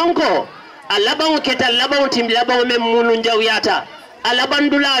meya lonko alaban keta laban tim laban men munun jawyata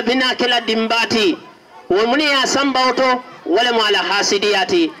alabandula bina kala dimbati wa muni ya sambawto wala mala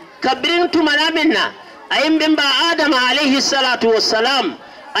hasidiyati kabrin tumala minna ayembemba adama alayhi salatu wassalam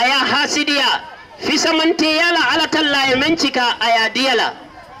aya hasidiya fi samante yala ala talla mencika aya diyala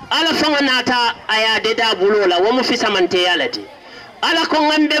ala fanganata aya deda bulola wa mu fi samante yalati ala ko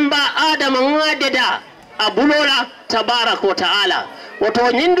ngambemba adama ngadeda abulola tabarak wa taala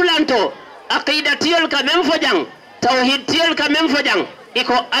woto nyindulanto aqidatiyol ka mem fojang tawhidiyol ka mem fojang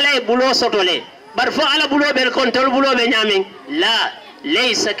iko alay bulo sotole barfo ala bulo bel kontol bulo be nyamin la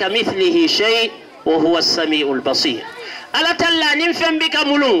laysa kamithlihi shay wa huwa as-sami'ul basir ala talla nim fembika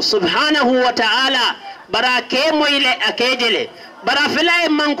mulun subhanahu wa ta'ala barake moyle akejele bara filay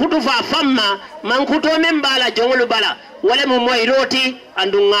mankutu fa famma mankuto men bala jongolu bala wala mo moyroti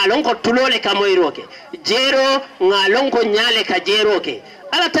andu ngalon ko tulole ka moyroke jero ngalon ko nyale ka jeroke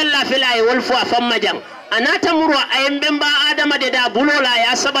ala talla filay wolfu famma jang anata muro ayembemba adama de da bulola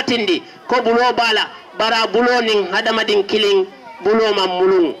ya sabatindi ko bulo bala bara bulo nin adama din killing bulo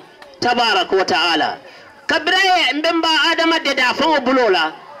mamulun tabarak wa taala kabraye mbemba adama de da fo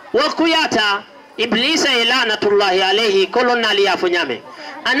bulola wa kuyata iblisa lanatullahi alayhi kolonali ya funyame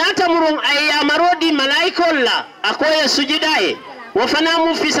anata murun ayya marodi malaikolla akoye sujudaye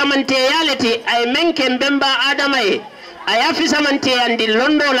wafanamu fi samante yaleti ay menke mbemba adamaye aya fi samante andi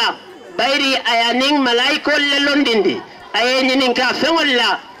londola bayri aya ning malaikolle londindi aye nyinin ka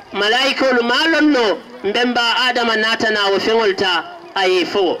fengolla malaikol malonno mbemba adama natana wo fengolta aye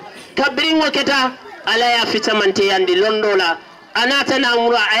fo kabringo keta ala ya fi samante andi londola anatana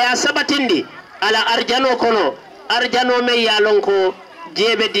mura aya sabatindi ala arjano kono arjano me yalonko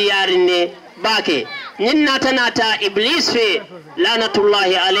jebe diyarine bake nyinna tanata iblis fe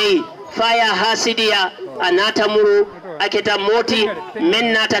lanatullahi alayhi faya hasidiya anata muru aketa moti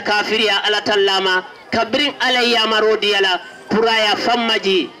mennata kafiriya ala tallama kabrin alayya marodi ala puraya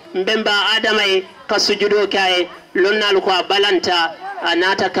fammaji mbemba adamay kasujudo kay lonnal ko balanta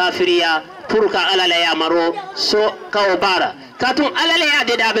anata kafiriya puruka alala ya maro so kawo bara katun alala ya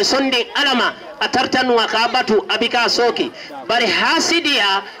de dabe sonde alama atartanu akabatu abika soki bari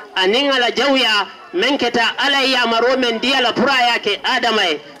hasidiya anin ala jawya menketa ala ya maro men dia la pura yake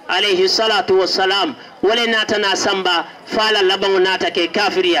adamai alayhi salatu wassalam wala natana samba fala labangu natake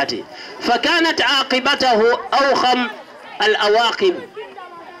kafiriyati fakanat aqibatahu awkham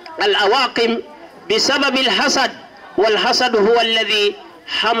الأواقم بسبب الحسد والحسد هو الذي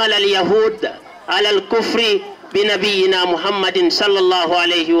حمل اليهود على الكفر بنبينا محمد صلى الله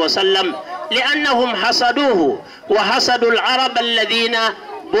عليه وسلم لأنهم حسدوه وحسدوا العرب الذين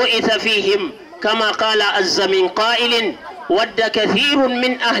بعث فيهم كما قال عز من قائل ود كثير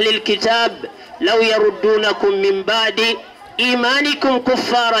من أهل الكتاب لو يردونكم من بعد إيمانكم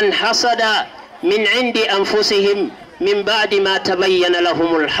كفارا حسدا من عند أنفسهم من بعد ما تبين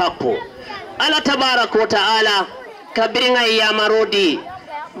لهم الحق الله تبارك وتعالى كبرنا يا مرودي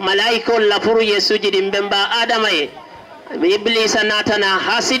ملائكة لفرو يسجد بمبا آدمي إبليس ناتنا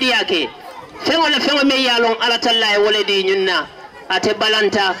حاسديك فنو ميالون الله تلا ولدي ننا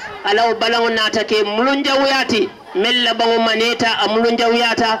أتبالانتا ألو بلانو ناتك ملنجا وياتي من لبنو منيتا أملنجا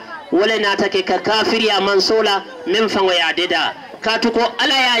وياتا ولا ناتك ككافر يا منصولا من فنو يعددا كاتوكو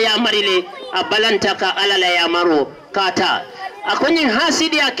ألا يا مريلي أبالانتا ألا يا مرو kata akonyin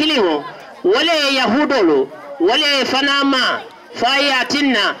hasidi akiliho wale yahudolo wale fanama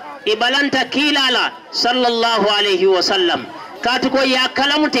fayatinna ibalanta kilala sallallahu alayhi wasallam katuko ya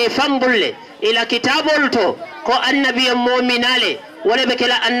kalamute fambulle ila kitabol to ko annabiyyon mu'minale wala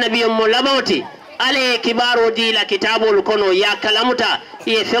bekela annabiyyon mulaboti ale kibaro di la kitabol kono ya kalamuta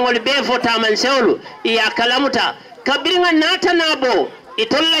ye fengol be fota man sewlu ya kalamuta kabringa nata nabo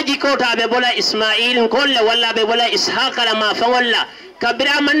itolla jikota be bola Ismail kolle walla be bola Ishaq la ma fawalla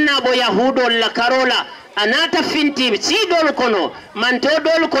kabira manna bo yahudo la karola anata finti sidol kono manto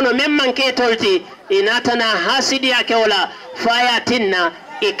dol kono memman ke tolti inata na hasidi yake wala fayatinna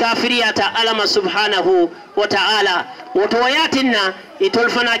ikafiriyata alama subhanahu wa ta'ala wotoyatinna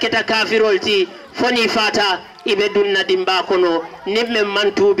itolfana keta kafirolti foni fata ibe dunna dimba kono nimme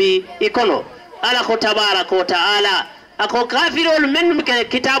mantubi ikono ala ko tabaraka wa ta'ala ako kafirol men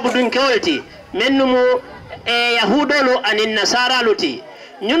kitabu dun kewolti mennumu yahudolu anin nasaraluti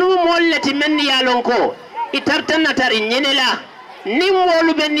ñunu molleti men yalon ko itartanna tari ñenela nim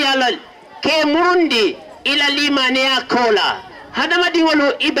wolu ben yalal ke murundi ila limaniya kola hadamadiŋolu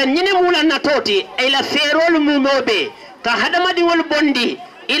ibe ñine mula natoti ila ferolu mumobe ka hadamadiŋolu bondi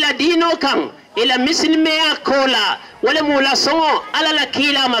ila dino kan ila misilmeya kola wala mula songo ala la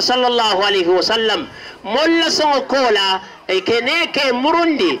kilama sallallahu alayhi wa sallam molla songo kola kene ke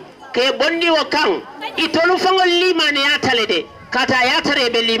murundi ke bondi wo kan itolu fangol limani ya talede kata ya tare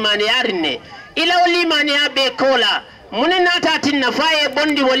be limani ya rinne ila wo limani ya be kola mune nata tinna faye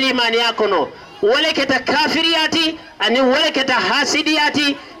bondi wo limani ya kono wala keta kafiriyati ani wala keta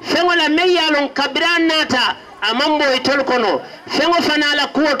hasidiyati fengola meyalon kabran nata amambo itol kono fengo fanala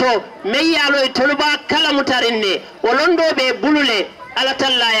kuoto meyalo itolba kala mutarinne wolondo be bulule ala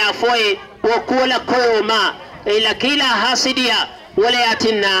talla ya foye wo kuola koyo ma ila kila hasidiya wala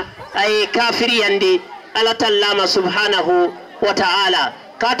yatinna ay kafiriyandi ala tallama subhanahu wa ta'ala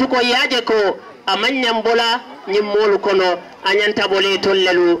katuko yaje ko amanyam bola nyimmolu kono anyanta bole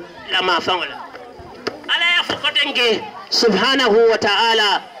tollelu lama fangola ala ya fukotenke subhanahu wa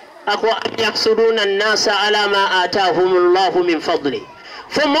ta'ala ako yaksuduna an-nasa ala ma atahumullahu min fadli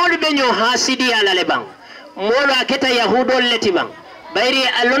fo molu benyo hasidi ala leban molu aketa yahudol letiban bayri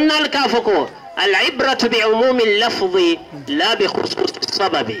alonnal kafoko al-ibratu bi umumi al-lafzi la bi khusus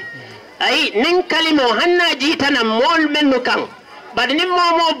as-sababi ay nin kalimo hanna jitana mol mennu kan badni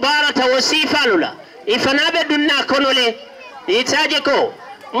momo barata wasifalula ifanabe dunna konole itaje ko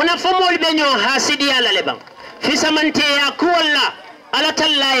muna fo molu benyo hasidi ala leban fi samante ya kuwalla ala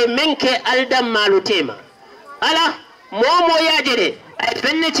tallaye menke aldam malutema ala momo yajere ay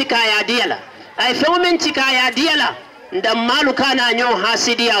fenne cikaya diyala ay fewmen cikaya diyala ndam malu kana nyo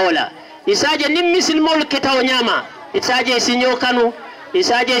hasidiya wala isaje nim misilmol ketaw nyama isaje sinyo kanu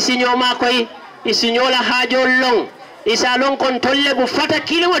isaje sinyo makoy isinyola hajol long isalon kon tolle bu fata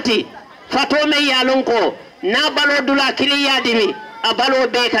kilwati fato me yalon ko na balo dula kiliya dimi abalo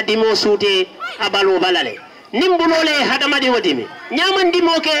be ka dimo suute abalo balale nimbulole hadamadi wadimi nyaman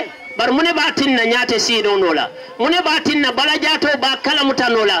dimoke bar mune batin na nyate sido nola mune batin na bala jato ba kala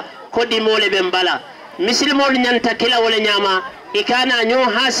mutanola ko dimole bembala misilmol nyanta kila wala nyama ikana nyo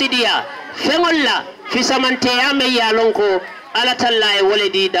hasidiya fengolla fi samante yame yalonko ala tallaye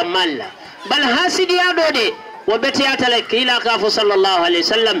walidi damalla bal hasidiya dode wabati atala kila kafu sallallahu alaihi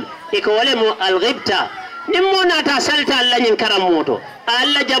wasallam iko wale mu alghibta nimmona ta salta alla nyin karamoto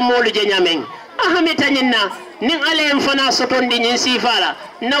alla jammolu je nyamen ahameta nyinna nin ale en fana sotondi nyin sifala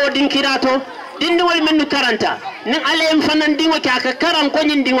nawdin kirato dinni wal men karanta nin ale en fana dingo ka karan ko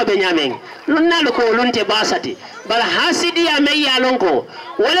nyin dingo be nyamen lunnalu ko lunte basati bal hasidi ya me yalonko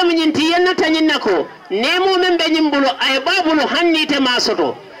wala min tiyanna tanyinna ko nemo men be nyimbulu ay babulu hannite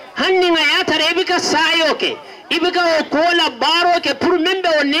masoto hanni nga yatare ibika sayoke ibika o kola baroke pour membe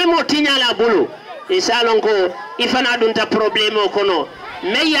o nemo tinyala bulu isalonko ifana dunta problemo kono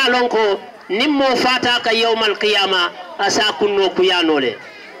me yalonko nimmo fata ka yawmal qiyama asa kunno kuyanole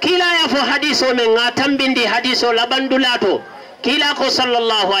kila ya fo hadiso men ngatambindi hadiso labandulato kila ko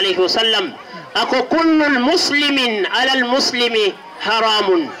sallallahu alaihi wasallam ako kullul muslimin ala al muslimi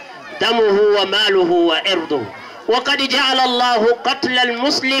haramun damuhu wa maluhu wa irduhu وقد جعل الله قتل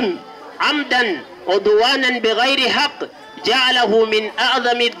المسلم عمدا عدوانا بغير حق جعله من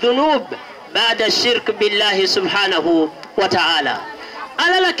أعظم الذنوب بعد الشرك بالله سبحانه وتعالى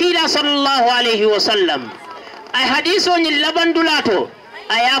على لكيلا صلى الله عليه وسلم أي حديثون اللبن دولاتو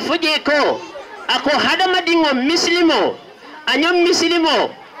أي أفجيكو أكو هدم دينو مسلمو أنيوم مسلمو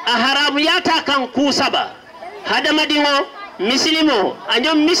أحرام ياتا كان كوسابا هدم دينو مسلمو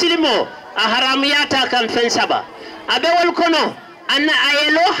أنيوم مسلمو أحرام ياتا كان فنسابا abewol kono anna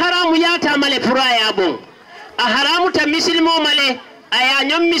ayelo haramu yata male puraya bon a haramu ta misilimo male aya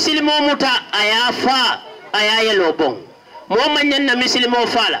nyom misilimo muta aya fa aya yelo bon mo manyan na misilimo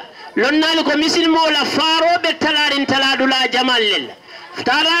fala lonnal ko misilimo la faro be talarin taladula jamal lil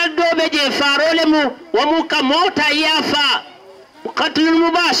talado be je faro le mu wa mu ka mota ya fa qatlul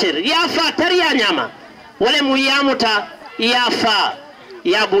mubashir ya fa tariya nyama wala mu yamuta ya fa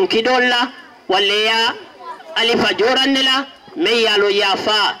ya bunkidolla wala ya alifa jorannela me yalo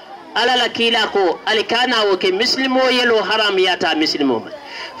yafa alala kila ko alikana woke muslimo yelo haram yata muslimo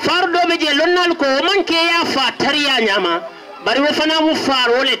fardo be je lonnal ko manke yafa tariya nyama bari wo fana mu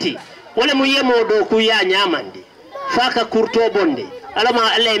faroleti wala mu yemo do ku ya nyamandi faka kurto bonde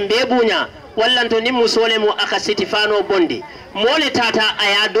alama alle mbebunya wallanto ni musole mu aka sitifano bonde mole tata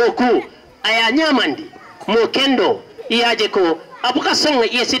aya do ku aya nyamandi mo kendo iyaje ko abuka songa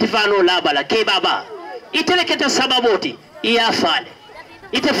ye sitifano labala ke baba itele keta sababoti iya fale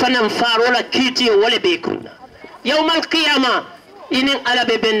ite fanam farola kiti wala be kunna yawmal qiyama inin ala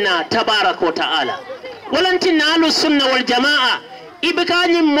bebenna tabaraka wa taala walanti nalu sunna wal jamaa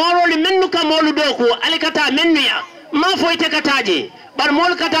ibikani moroli mennu ka molu doku alikata mennu ya ma fo ite kataje bar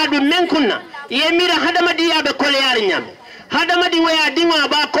mol kata du men kunna yemira hadama diya be kole yar nyam hadama di waya dinwa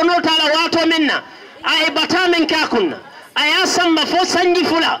ba kono tala wato menna ay batamen ka kunna aya samba fo sanji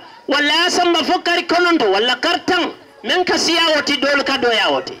fula wala samba fokari kononto wala kartan men kasiya woti dol ka doya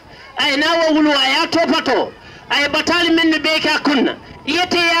woti ay nawo wulu aya topato ay batali men be ka kunna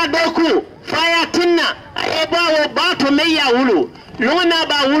yete ya doku faya tinna ay bawo bato meya wulu luna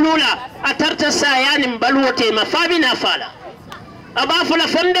ba wulula atarta sayani mbalwote mafabina fala abafula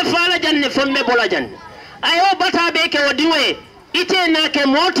fonde fala janne fonde bola janne ayo bata be ke wodiwe ite na ke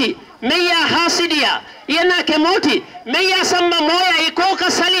moti meya hasidiya yana ke moti meya samba moya iko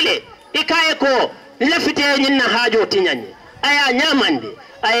ka salile ikaye ko lafite nyinna hajo tinyanye aya nyamande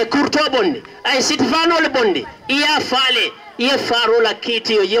ay kurto bonde ay sitifano le bonde iya fale ye farola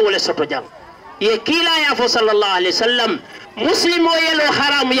kiti yo yewole soto jam ye kila ya fo sallallahu alaihi wasallam muslimo yelo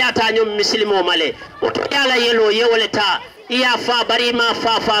haram yata nyum muslimo male oto yala yelo yewole ta iya fa bari ma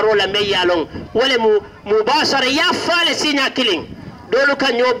fa farola meyalon wole mubashara ya fale sinya killing dolu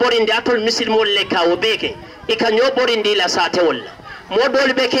kan yo borinde atol muslimo le ka wobeke e kan yo borinde la sate wala mo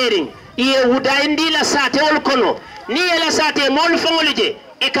dol be kering iye wuda indi la sate wol kono ni la sate mol fongolije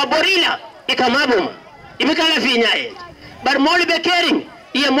e ka borila e ka mabum ibe kala fi nyaaye bar mol be kering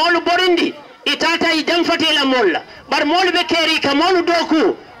iye mol borindi itata i jamfate la molla bar mol be keri ka mol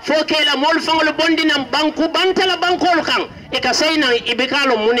doku fo ke la mol fongol bondinam banku bantala bankol kan e ka sayna ibe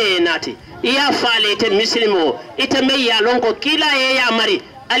kalo mune nati iya fale te muslimo ite meya lonko kila e ya mari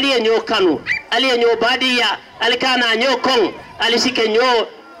aliye nyo kanu aliye nyo badiya alikana nyo kong alisike nyo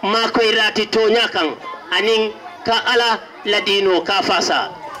mako irati to nyakan anin ka ala ladino ka fasa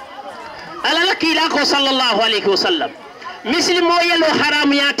ala lakila ko sallallahu alaihi wasallam muslimo yelo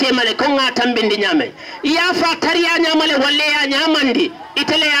haram ya temale ko ngatam bindi nyame ya fa tariya nyamale walle ya nyamandi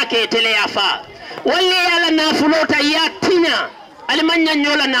itele yake itele ya fa walle ya la nafulota ya tinya alimanya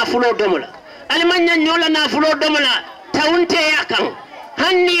nyola nafulo domola alimanya nyola nafulo domola taunte yakan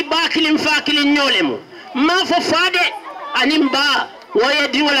hanni bakilin fakilin nyolemu ma fo fade animba woye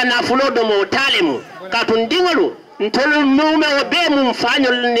dingola nafulo domo talemu katun dingolu ntolu mume o be mum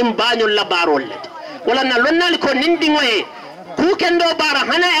fanyol nim bañol la barol wala na lonnal ko nin dingoye ku kendo bara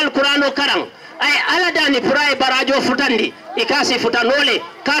hana alqur'ano karang ay ala dani puray barajo futandi ikasi futanole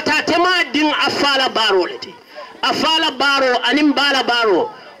kata tema din afala baro leti afala baro anim bala baro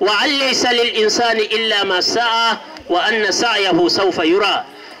wa alaysa lil insani illa ma sa'a wa anna sa'yahu sawfa yura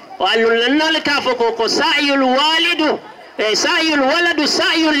wa annal kafako ko sa'yul walidu sa'yul waladu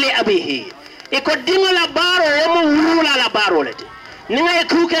sa'yul li abihi iko dingola baro womo wulula la baro leti ninga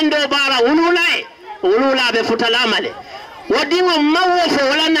ku kendo bara wulula be futalamale wadingo mawfo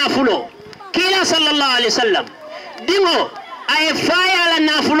wala nafulo kila sallallahu alaihi wasallam dingo ay faya la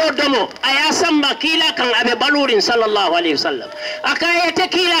nafulo domo aya samba kila kan abe balurin sallallahu alaihi wasallam akayete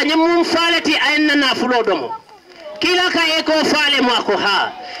kila nyamum falati ayna nafulo domo kila kaye ko fale mako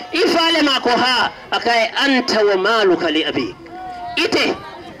ha ifale mako ha akay anta wa maluka li abi ite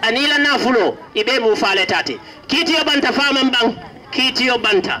anila nafulo ibe mu fale tati kitiyo banta faman bang kitiyo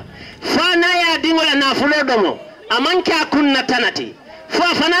banta fana ya dingo la nafulo domo amanka kunna tanati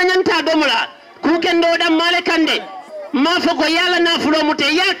fa fananyanta domula ku kendo dam malekande ma fa ko yala nafulo mute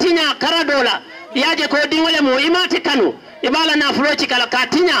yatinya karadola yaje ko dingole mo imate kanu ibala nafulo cikala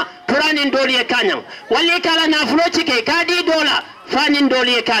katinya purani ndoli e kanyang walli kala nafulo cike kadi dola fani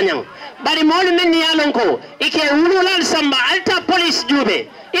ndoli e kanyang bari molu men yalon ko ike wululal samba alta police jube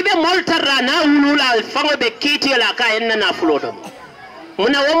ibe moltarra na wululal fango be kitiola ka enna nafulo dom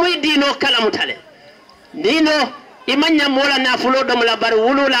muna womoy dino kala mutale dino imanya mola nafulo domo la bar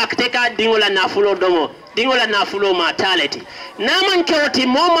wulula akateka dingola nafulo domo dingola nafulo ma taleti naman kewti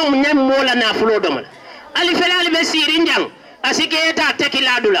moma munyam mola nafulo domo ali felali be sirinjang asike eta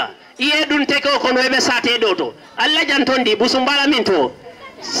tekiladula iye dun teko kono be sate doto alla jantondi busumbala minto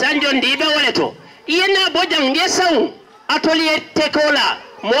sanjondi be woleto iye na bojang ngesaw atolier tekola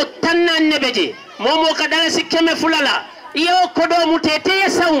mo tannan nebeje momo kadala sikkeme fulala iye kodo mutete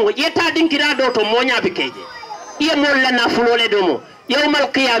saw yeta dinkira doto mo nyabikeje iye molla nafulole domo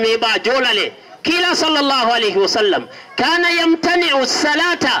yawmal qiyamah ba jolale kila sallallahu alayhi wasallam kana yamtani'u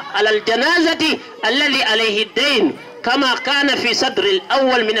as-salata ala al-janazati alladhi alayhi ad-dayn kama kana fi sadr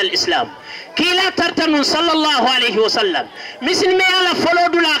al-awwal min al-islam kila tartanu sallallahu alayhi wasallam mislime ala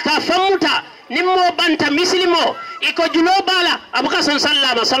folodula ka famuta nimmo banta mislimo iko julobala abukason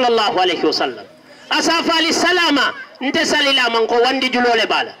sallama sallallahu alayhi wasallam asafa li salama nte salila man ko wandi julole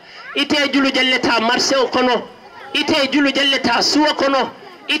bala ite julu jelleta marse kono ite julu jelleta suwa kono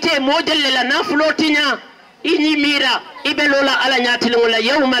ite mojelle la nafulo tinya ini mira ibelola ala nyatilunga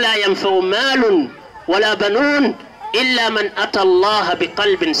yawma la yanfa'u malun wala banun illa man ata Allah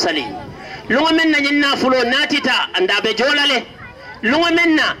biqalbin salim lunga menna nyina fulo natita anda be jolale lunga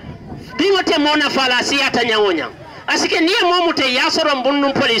menna dingote mona fala siyata nyawonya asike niye momute yasoron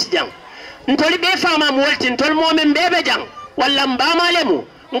bunnum police jang ntoli be fama molti ntol momen bebe jang walla mbamalemu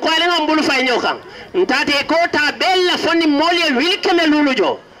nko alenga mbulu fay nyokan ntate ko ta bella fonni molye wilkeme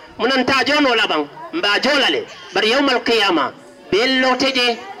lulujo munan ta jono labang mba jolale bar yawmal qiyamah bello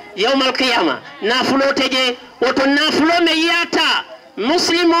teje yawmal qiyamah nafulo teje woto nafulo me yata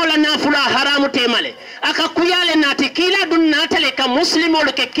muslimo la nafulo haramu temale aka kuyale nati kila dun natale ka muslimo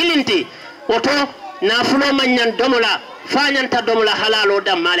ke kilinti woto nafulo manyan domola fanyanta domola halalo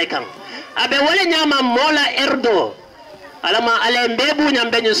dam malekan abe wala nyama mola erdo alama ale mbebu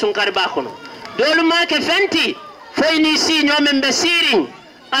nyambe nyin sunkar ba kono dolu ma ke fenti foyni si nyome mbe siring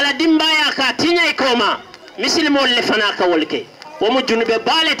ala dimbaya ka tinya ikoma mislimo le fana ka wolke wo mu junube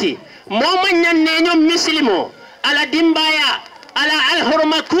baleti mo manyan ne nyom mislimo ala dimbaya ala al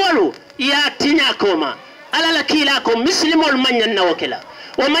hurma kuwalu ya tinya koma ala la kila ko mislimo manyan na wakila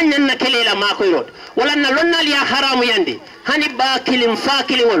wo manyan na kelela ma ko yot wala na lonnal ya haramu yandi hani ba kilim fa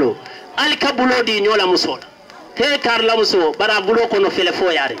kiliwolo al kabulodi nyola musola te karla muso bara bulo kono fele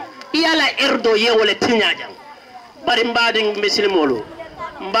fo yare iyala erdo yewole tinyajang bari mbading muslimolo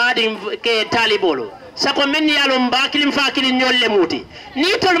mbading ke talibolo sako men yalo mbakilim fakilim nyolle muti ni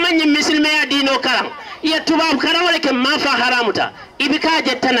tol manyi muslime ya dino karam iya tubab karam wala ke mafa haramuta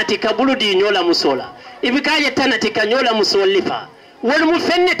ibikaje tanati kabuludi nyola musola ibikaje tanati ka nyola musolifa wol mu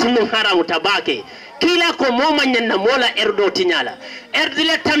fenneti mun haramuta bake kila ko mo manyen na mola erdo tinyala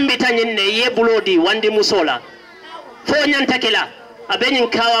erdile tambita nyinne yebulodi wandi musola fo nyanta kila abenin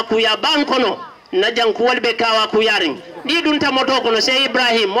kawa ku ya bankono na janku walbe kawa ku yarin di dunta moto kono se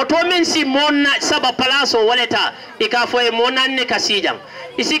Ibrahim moto men si monna saba palaso waleta ikafo e monanne kasijam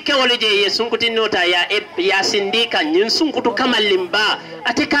isikke waleje ye sunkutin nota ya sindika nyin sunkutu kamal limba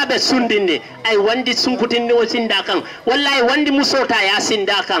atikabe sundinde ay wandi sunkutin no sindakan wallahi wandi musota ya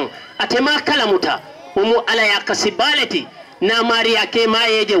sindakan atema kalamuta umu ala ya kasibaleti na mariya ke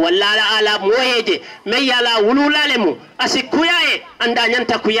mayeje walla ala moyeje me yala wululalemu asikuyaye anda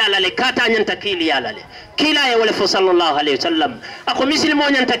nyanta kuyalale kata nyanta kiliyalale kila ya wala sallallahu alaihi wasallam ako muslimo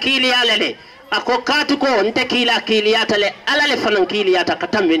nyanta kiliyalale ako katuko nte kila kiliyatale alale fanan kiliyata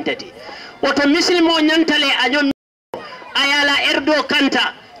katambentati woto muslimo nyantale anyo ayala erdo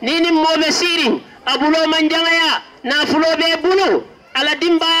kanta nini mobe sirin abulo manjangaya na fulobe bulu ala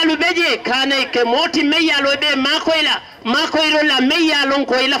dimbalu beje kana ke moti meyalo be makoyro la meyalo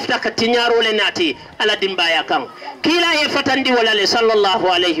ko ilafta katinyaro le nati ala dimbaya kan kila e fatandi wala le sallallahu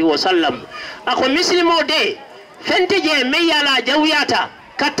alaihi wasallam ako muslimo de fentije meyala jawyata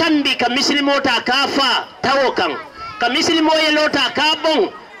katambi ka muslimo ta kafa tawokan ka muslimo yelota ka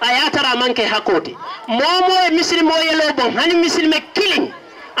bon ayatara manke hakoti momo e muslimo yelo bon hani muslime killing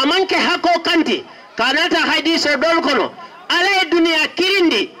amanke hako kanti kanata hadiso dol kono ala dunia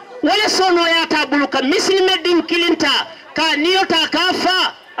kirindi wala sono yata buluka muslime din kilinta ka niyota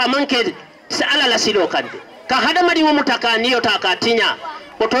kafa amanke ala la silo kanti ka hadamadi mo mutaka niyota ka tinya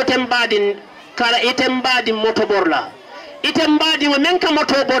ototem badin kala item badin motoborla item badin mo menka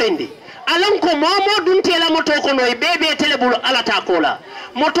motoborindi alan ko momo dun tela moto kono e bebe telebulu ala ta kola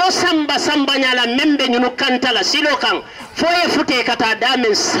moto samba nyala membe nyunu kantala silo kan foye fute kata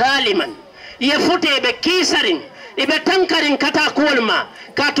damen saliman ye fute be kisarin ibe tankarin kata kolma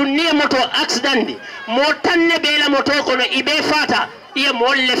katunniye moto accident mo tanne be la moto kono ibe fata ye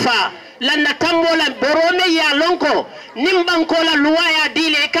mollefa landa tambola borome ya lonko nimbankola luwaya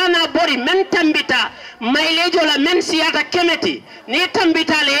dile kana bori men tambita mailejo la men siyata kemeti ni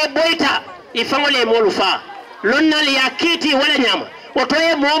tambita le boita ifangole molufa lonnal ya kiti wala nyama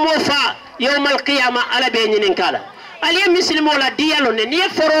otoye momo fa yawmal qiyamah ala be nyinin kala aliye muslimo la dialo ne ni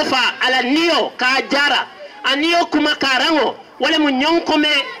forofa ala niyo ka jara aniyo kuma karango wala mu nyonkome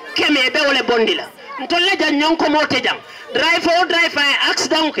keme be wala bondila ntolle jan nyonko mote jam driver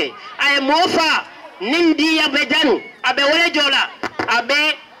accident ke ay mofa nindi ya be janu abe wala jola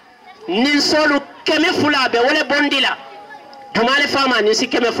abe nin solu keme fula be wala bondila tumale fama ni si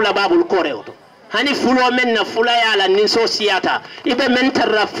keme fula babul kore oto hani fulo men na fula yala nin so siyata ibe men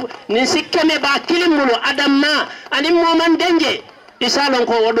tarraf nin si keme ba kilimulu adamma ani moman denje isalon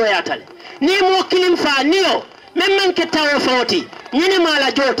ko wodo yatale ni mo kilim fa niyo memman ke tawo fawti nyini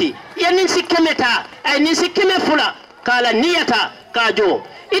mala joti yanin si kemeta ay nin si keme fula kala niyata kajo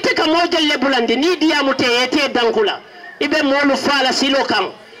ite ka mojalle bulandi ni diya mute yete dankula ibe molu fala silo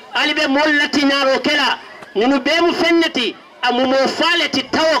kam ali be mol latinaro kela nunu be mu fenneti amu mo faleti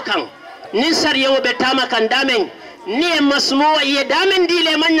tawokan nin sariyo be tama kan damen ni e masmo ye damen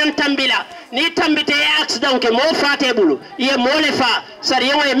dile manyan tambila ni tambite e accident ke mo fate bulu ye mole fa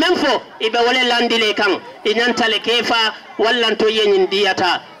sariyo e memfo ibe wole landile kan inantale kefa wallanto yenyin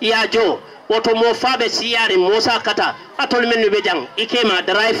diyata ya jo woto mo fabe siyare mosa kata atol men be jang ikema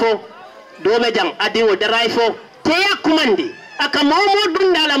daraifo do be jang adiwo daraifo te yakumandi aka momo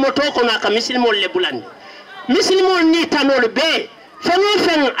dundala moto ko na ka muslimol le bulandi muslimol ni tanol be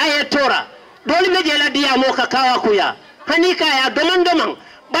fen ayatora dole be jela diya mo ka kawa kuya hanika ya doman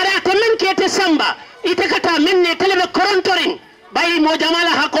bara temen kete samba ite kata menne telebe korontorin bayi mo jamala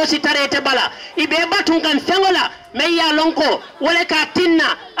hakosi tarete bala ibe batun kan fengola meya lonko wala ka tinna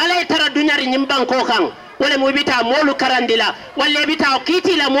ala tara dunyari nyimban ko kan wala mo bita molu karandila wala bita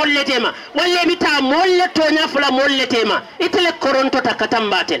kiti la molletema wala bita molleto nyafula molletema itele koronto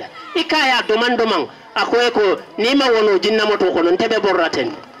takatambatela ikaya doman akoy ko nima wono jinna moto ko non tebe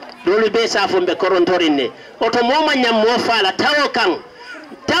borraten dolu be safo be korontorinne oto moma nyam mo fala tawo kan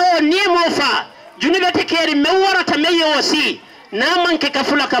tawo ni mo fa junube te keri me warata meyo wasi na manke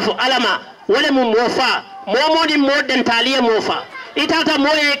kafula kafu alama wala mu mo fa momodi moden taliye mo fa itata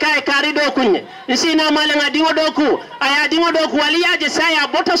moye kay kari do kunye nsina malanga diwo doku aya diwo doku waliyaje saya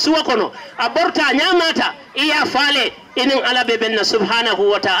bota suwa kono aborta nyamata iya fale inin alabe benna subhanahu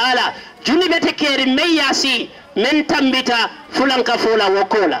wa ta'ala junube te keri meyasi men tambita fulanka fola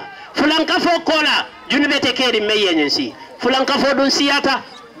wokola fulanka fo kola junube te keri meyensi fulanka fo dun siyata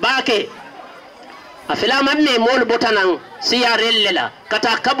bake afila mamme mol botanan siyarellela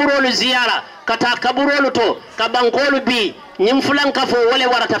kata kaburolu ziyara kata kaburolu to kabankolu bi nyim fulanka fo wole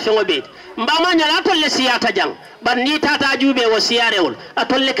warata fengo be mbama nyala tolle siyata jang banni tata jube wo siyarewol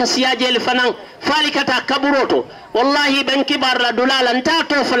atolle ka siyajel fanan fali kata kaburoto wallahi ben kibar la dulala nta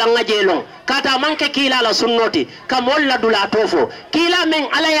to fulanga jelon kata manke kila la sunnoti kamol la dula tofo kila men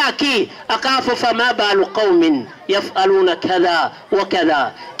alaya ki akafu fama balu qaumin يفعلون كذا وكذا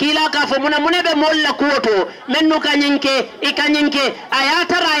كلا كافو من بمولا كوتو منو كانينكي إكانينكي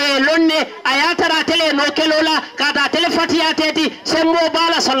آياترا لوني آياترا تلي نوكلولا كاتا تلي فتياتي سمو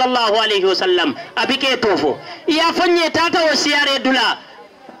بالا صلى الله عليه وسلم أبيكي توفو يا فني تاتا وسياري دولا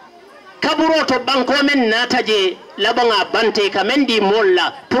kaburoto banko men nataje labanga bante ka mendi molla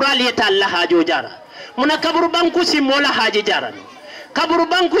puraliyata Allah hajo jara muna kaburu banku si mola haji jara kaburu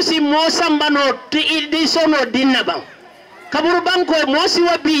banku si mo sambano ti sono dinna bang kaburu banko mo si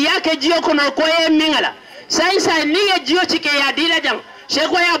wabi yake jiyo kono ko e mingala sai ni ye jiyo chike ya dila jang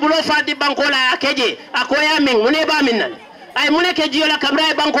sheko ya bulo fadi banko la akeje akoya min mune ba minnan ay mune ke jiyo la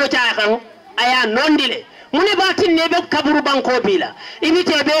kabra banko cha kan aya nondile mune batin ne be kaburu banko bila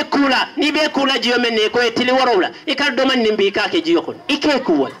imite be kula ni be kula jiyo men ne ko e tili worowla ikal do man nimbi ka ke jiyo kon ike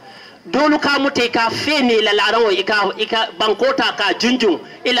kuwal dolu ka mute ka feni la laran ika bankota ka junjun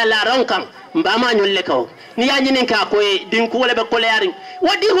ila laran kan mbama nyolle kaw ni ya nyinin ka ko e din ko le be ko learin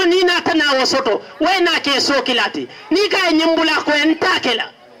wadi ho ni na tana wo soto way na ke so kilati ni ka nyimbula ko en takela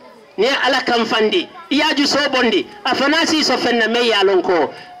ni ala kam fandi iyaju so bondi afanasi so fenna me yalon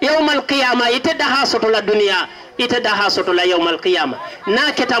ko yawmal qiyamah itadaha soto la dunya itadaha soto la yawmal qiyamah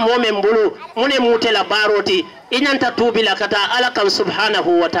na keta momen bulu mune mutela baroti inyanta tubila kata ala kan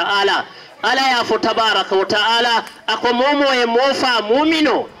subhanahu wa ta'ala ala ya fu tabaraka wa ta'ala ako momo e mofa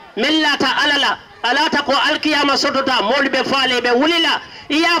mumino millata alala alata ko alqiyama sotota molbe faale be wulila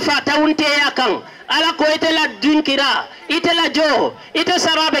iya fa tawnte yakan ala ko itela dinkira itela jo ite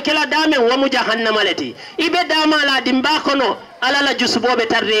sarabe kala dame wa mujahannama lati ibe dama la dimba kono ala la jusbobe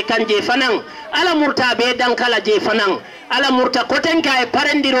tarre kanje fanan ala murta be dan kala je fanan ala murta koten kay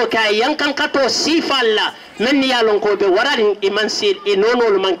parendiro kay yankan kato sifalla men yalon ko be wararin imansil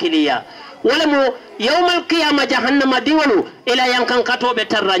inonol mankiliya wala mo yawmal qiyamah jahannama diwalu ila yankan kato be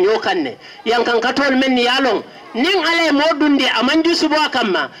tarra nyokanne yankan katol men yalon nin ale modundi aman jusubo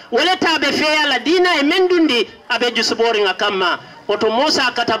akamma wala tabe feya la dina e mendundi abe jusubori akamma oto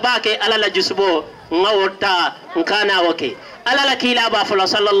Musa katabake ala la jusubo ngawta nkana wake ala la kila ba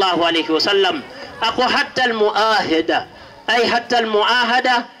sallallahu alaihi wasallam ako hatta al muahida ay hatta al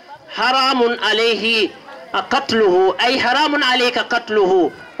muahada haramun alayhi qatluhu ay haramun alayka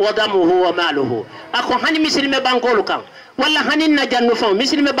qatluhu wa damuhu wa maluhu ako hani muslime bankolu kan wala hani na jannu fa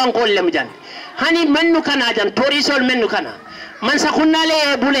muslime bankol lem jan hani mennu kana jan torisol mennu kana man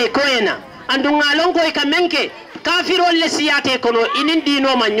sakunale bule koyena andunga lonko e kamenke kafirol le siyate kono inin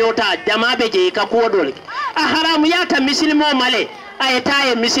dino man nyota jamabe je ka kodol a haramu yata muslimo male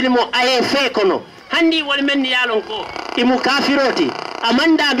ayetaye muslimo aye fe kono handi wal men yalon ko imu kafiroti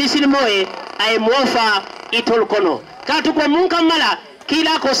amanda muslimo e ay mofa itol kono katu ko mun kamala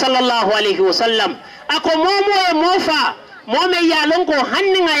kila ko sallallahu alaihi wasallam ako momo e mofa mome yalon ko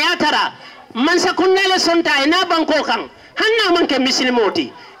hanninga yatara man sakunnale sonta ina banko kan hanna man ke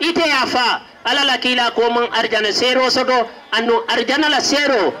muslimoti ite yafa ala la kila ko man arjana sero sodo anu arjana la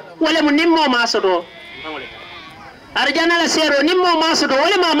sero wala mun nimmo ma sodo arjana la sero nimmo ma sodo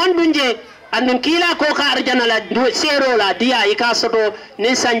wala ma man dunje anu kila ko ka arjana la sero la dia ika sodo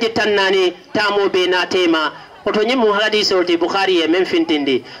nin sanji tannani tamo be na tema oto nyimu hadiso ti bukhari e men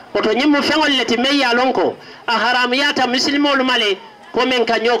fintindi oto nyimu fengol leti me yalonko a haram yata muslimol male ko men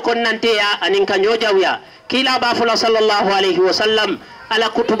kanyo konnante ya anin kanyo jawya kila ba fula sallallahu alaihi wasallam ala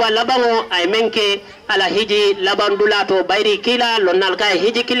kutuba labango ay menke ala hiji labandula to bayri kila lonnal kay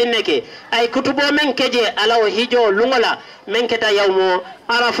hiji kilineke ay kutubo menkeje ala o hijo lungola menketa yawmo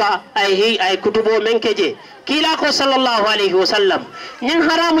arafa ay kutubo menkeje kila ko sallallahu alaihi wasallam nyin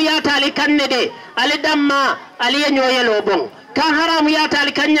haramu ya tali kannede ali damma ali nyoyelo bon ka haramu ya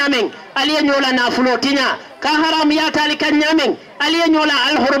tali kanyamen ali nyola nafulo tinya ka haramu ya tali kanyamen ali nyola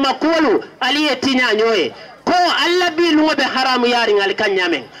al hurma qulu ali tinya nyoye ko alla bi lumobe haramu yari ngal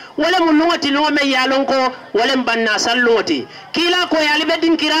kanyamen wala mu lungoti lumobe yalon ko wala banna salloti kila ko yali be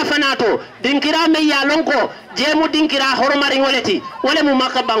dinkira fanato dinkira me yalon ko jemu dinkira hormari ngoleti wala mu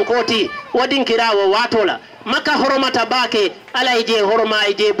maka bankoti wadinkira wo watola maka hormata bake ala ije horma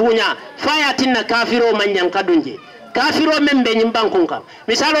ije bunya fayatinna kafiro manyan kadunje kafiro membe nyimbankun kam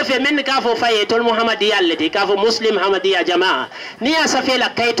misalo fe men ka fo faye tol muhammadi allati ka fo muslim hamadiya jamaa ni ya safela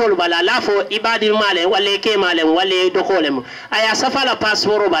kaytol bala lafo ibadil male wale ke male wale dokolem aya safala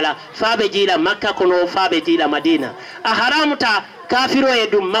passeport bala fabe jila makka kono fabe jila madina a haramta kafiro e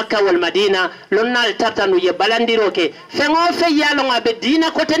dum makka wal madina lonnal tatanu ye balandiro ke fengo fe yalo ngabe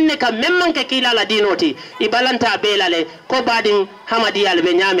dina ko tenne kam memman ke kila la dinoti i balanta belale ko badin hamadiya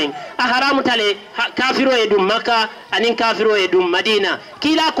be nyamen a haramta le kafiro e dum makka anin kafiro e dum madina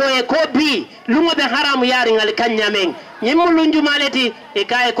kila ko e ko bi lungo be haramu yari ngal kanyamen ñimmulun jumaleti e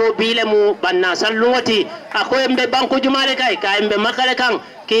kay ko bile mu banna sallungoti akoy mbe banko jumale kay mbe makale kan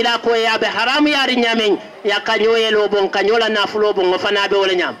kila ko yabe haram yari nyamen ya kanyoyelo bon kanyola nafulo bon fana be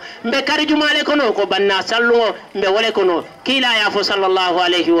wala nyam mbe kari jumale kono ko banna sallugo mbe wala kono kila ya fo sallallahu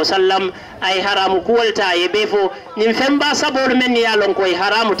alayhi wa sallam ay haramu kuwalta ye befo nim femba sabol men ya lon koy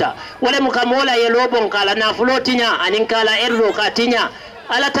haramuta wala mu kamola ye lobon kala nafulo tinya anin kala erro ka tinya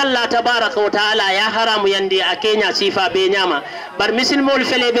ala talla tabaraka wa taala ya haramu yandi a kenya sifa be nyama bar misilmol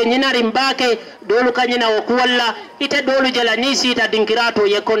fele be nyinari mbake dolu kanyina o kuwalla ite dolu jala ni sita dinkirato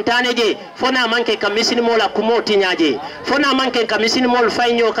ye kontane je fona manke ka misilmol kumoti nyaje fona manke ka misilmol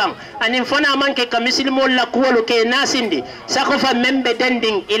faynyo kam anin fona manke ka misilmol la kuwolu ke nasindi sakofa membe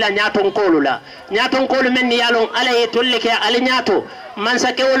dending ila nyaton kolula nyaton kolu men yalon ala ye tolle ke ala nyato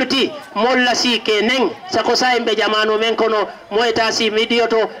mansa ke woluti molla si ke neng sako saimbe jamano men kono moyta si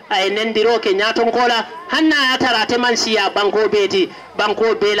midioto ay nendiro ke nyaton kola hanna atarate man siya banko beti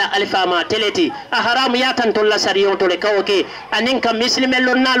banko bela alfama teleti a haramu yatan tolla sariyon tole kawke anin kam muslimel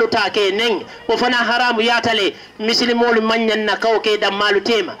lon naluta ke neng o fana haramu yatale muslimol manyan na kawke dam malu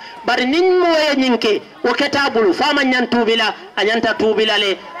tema bar nin moye nyinke o ketabulu fama nyan tubila anyanta tubila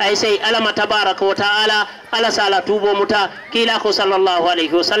le ay say alama tabaraka wa taala ala sala tubo muta kila ko sallallahu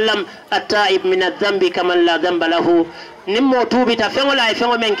alayhi wa sallam at-ta'ib min adh-dhanbi kaman la dhanba lahu nimmo tubita fengola e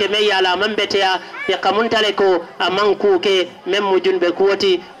fengo men ke me yala mambetea be kamuntale ko amanku ke memmu junbe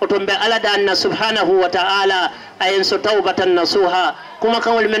kuwati otombe ala danna subhanahu wa ta'ala ayen so tawbatan nasuha kuma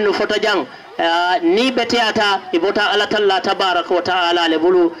kawol men foto jang ni beteata ibota ala talla tabaraka wa ta'ala le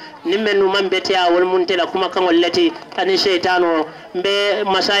bulu nimmenu mambetea wol muntela kuma kawol leti ani shaytano be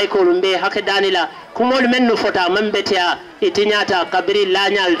masaikol be hakdanila kumol men fota mambetea itinyata kabiri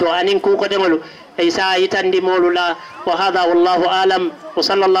lanyal to anin ku ko dengol isa yitandi molula wa hadha wallahu alam wa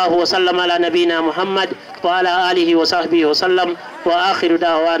sallallahu wa sallam ala nabina muhammad wa ala alihi wa sahbihi wa sallam wa akhiru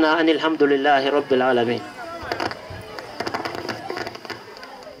da'wana anil hamdulillahi rabbil alamin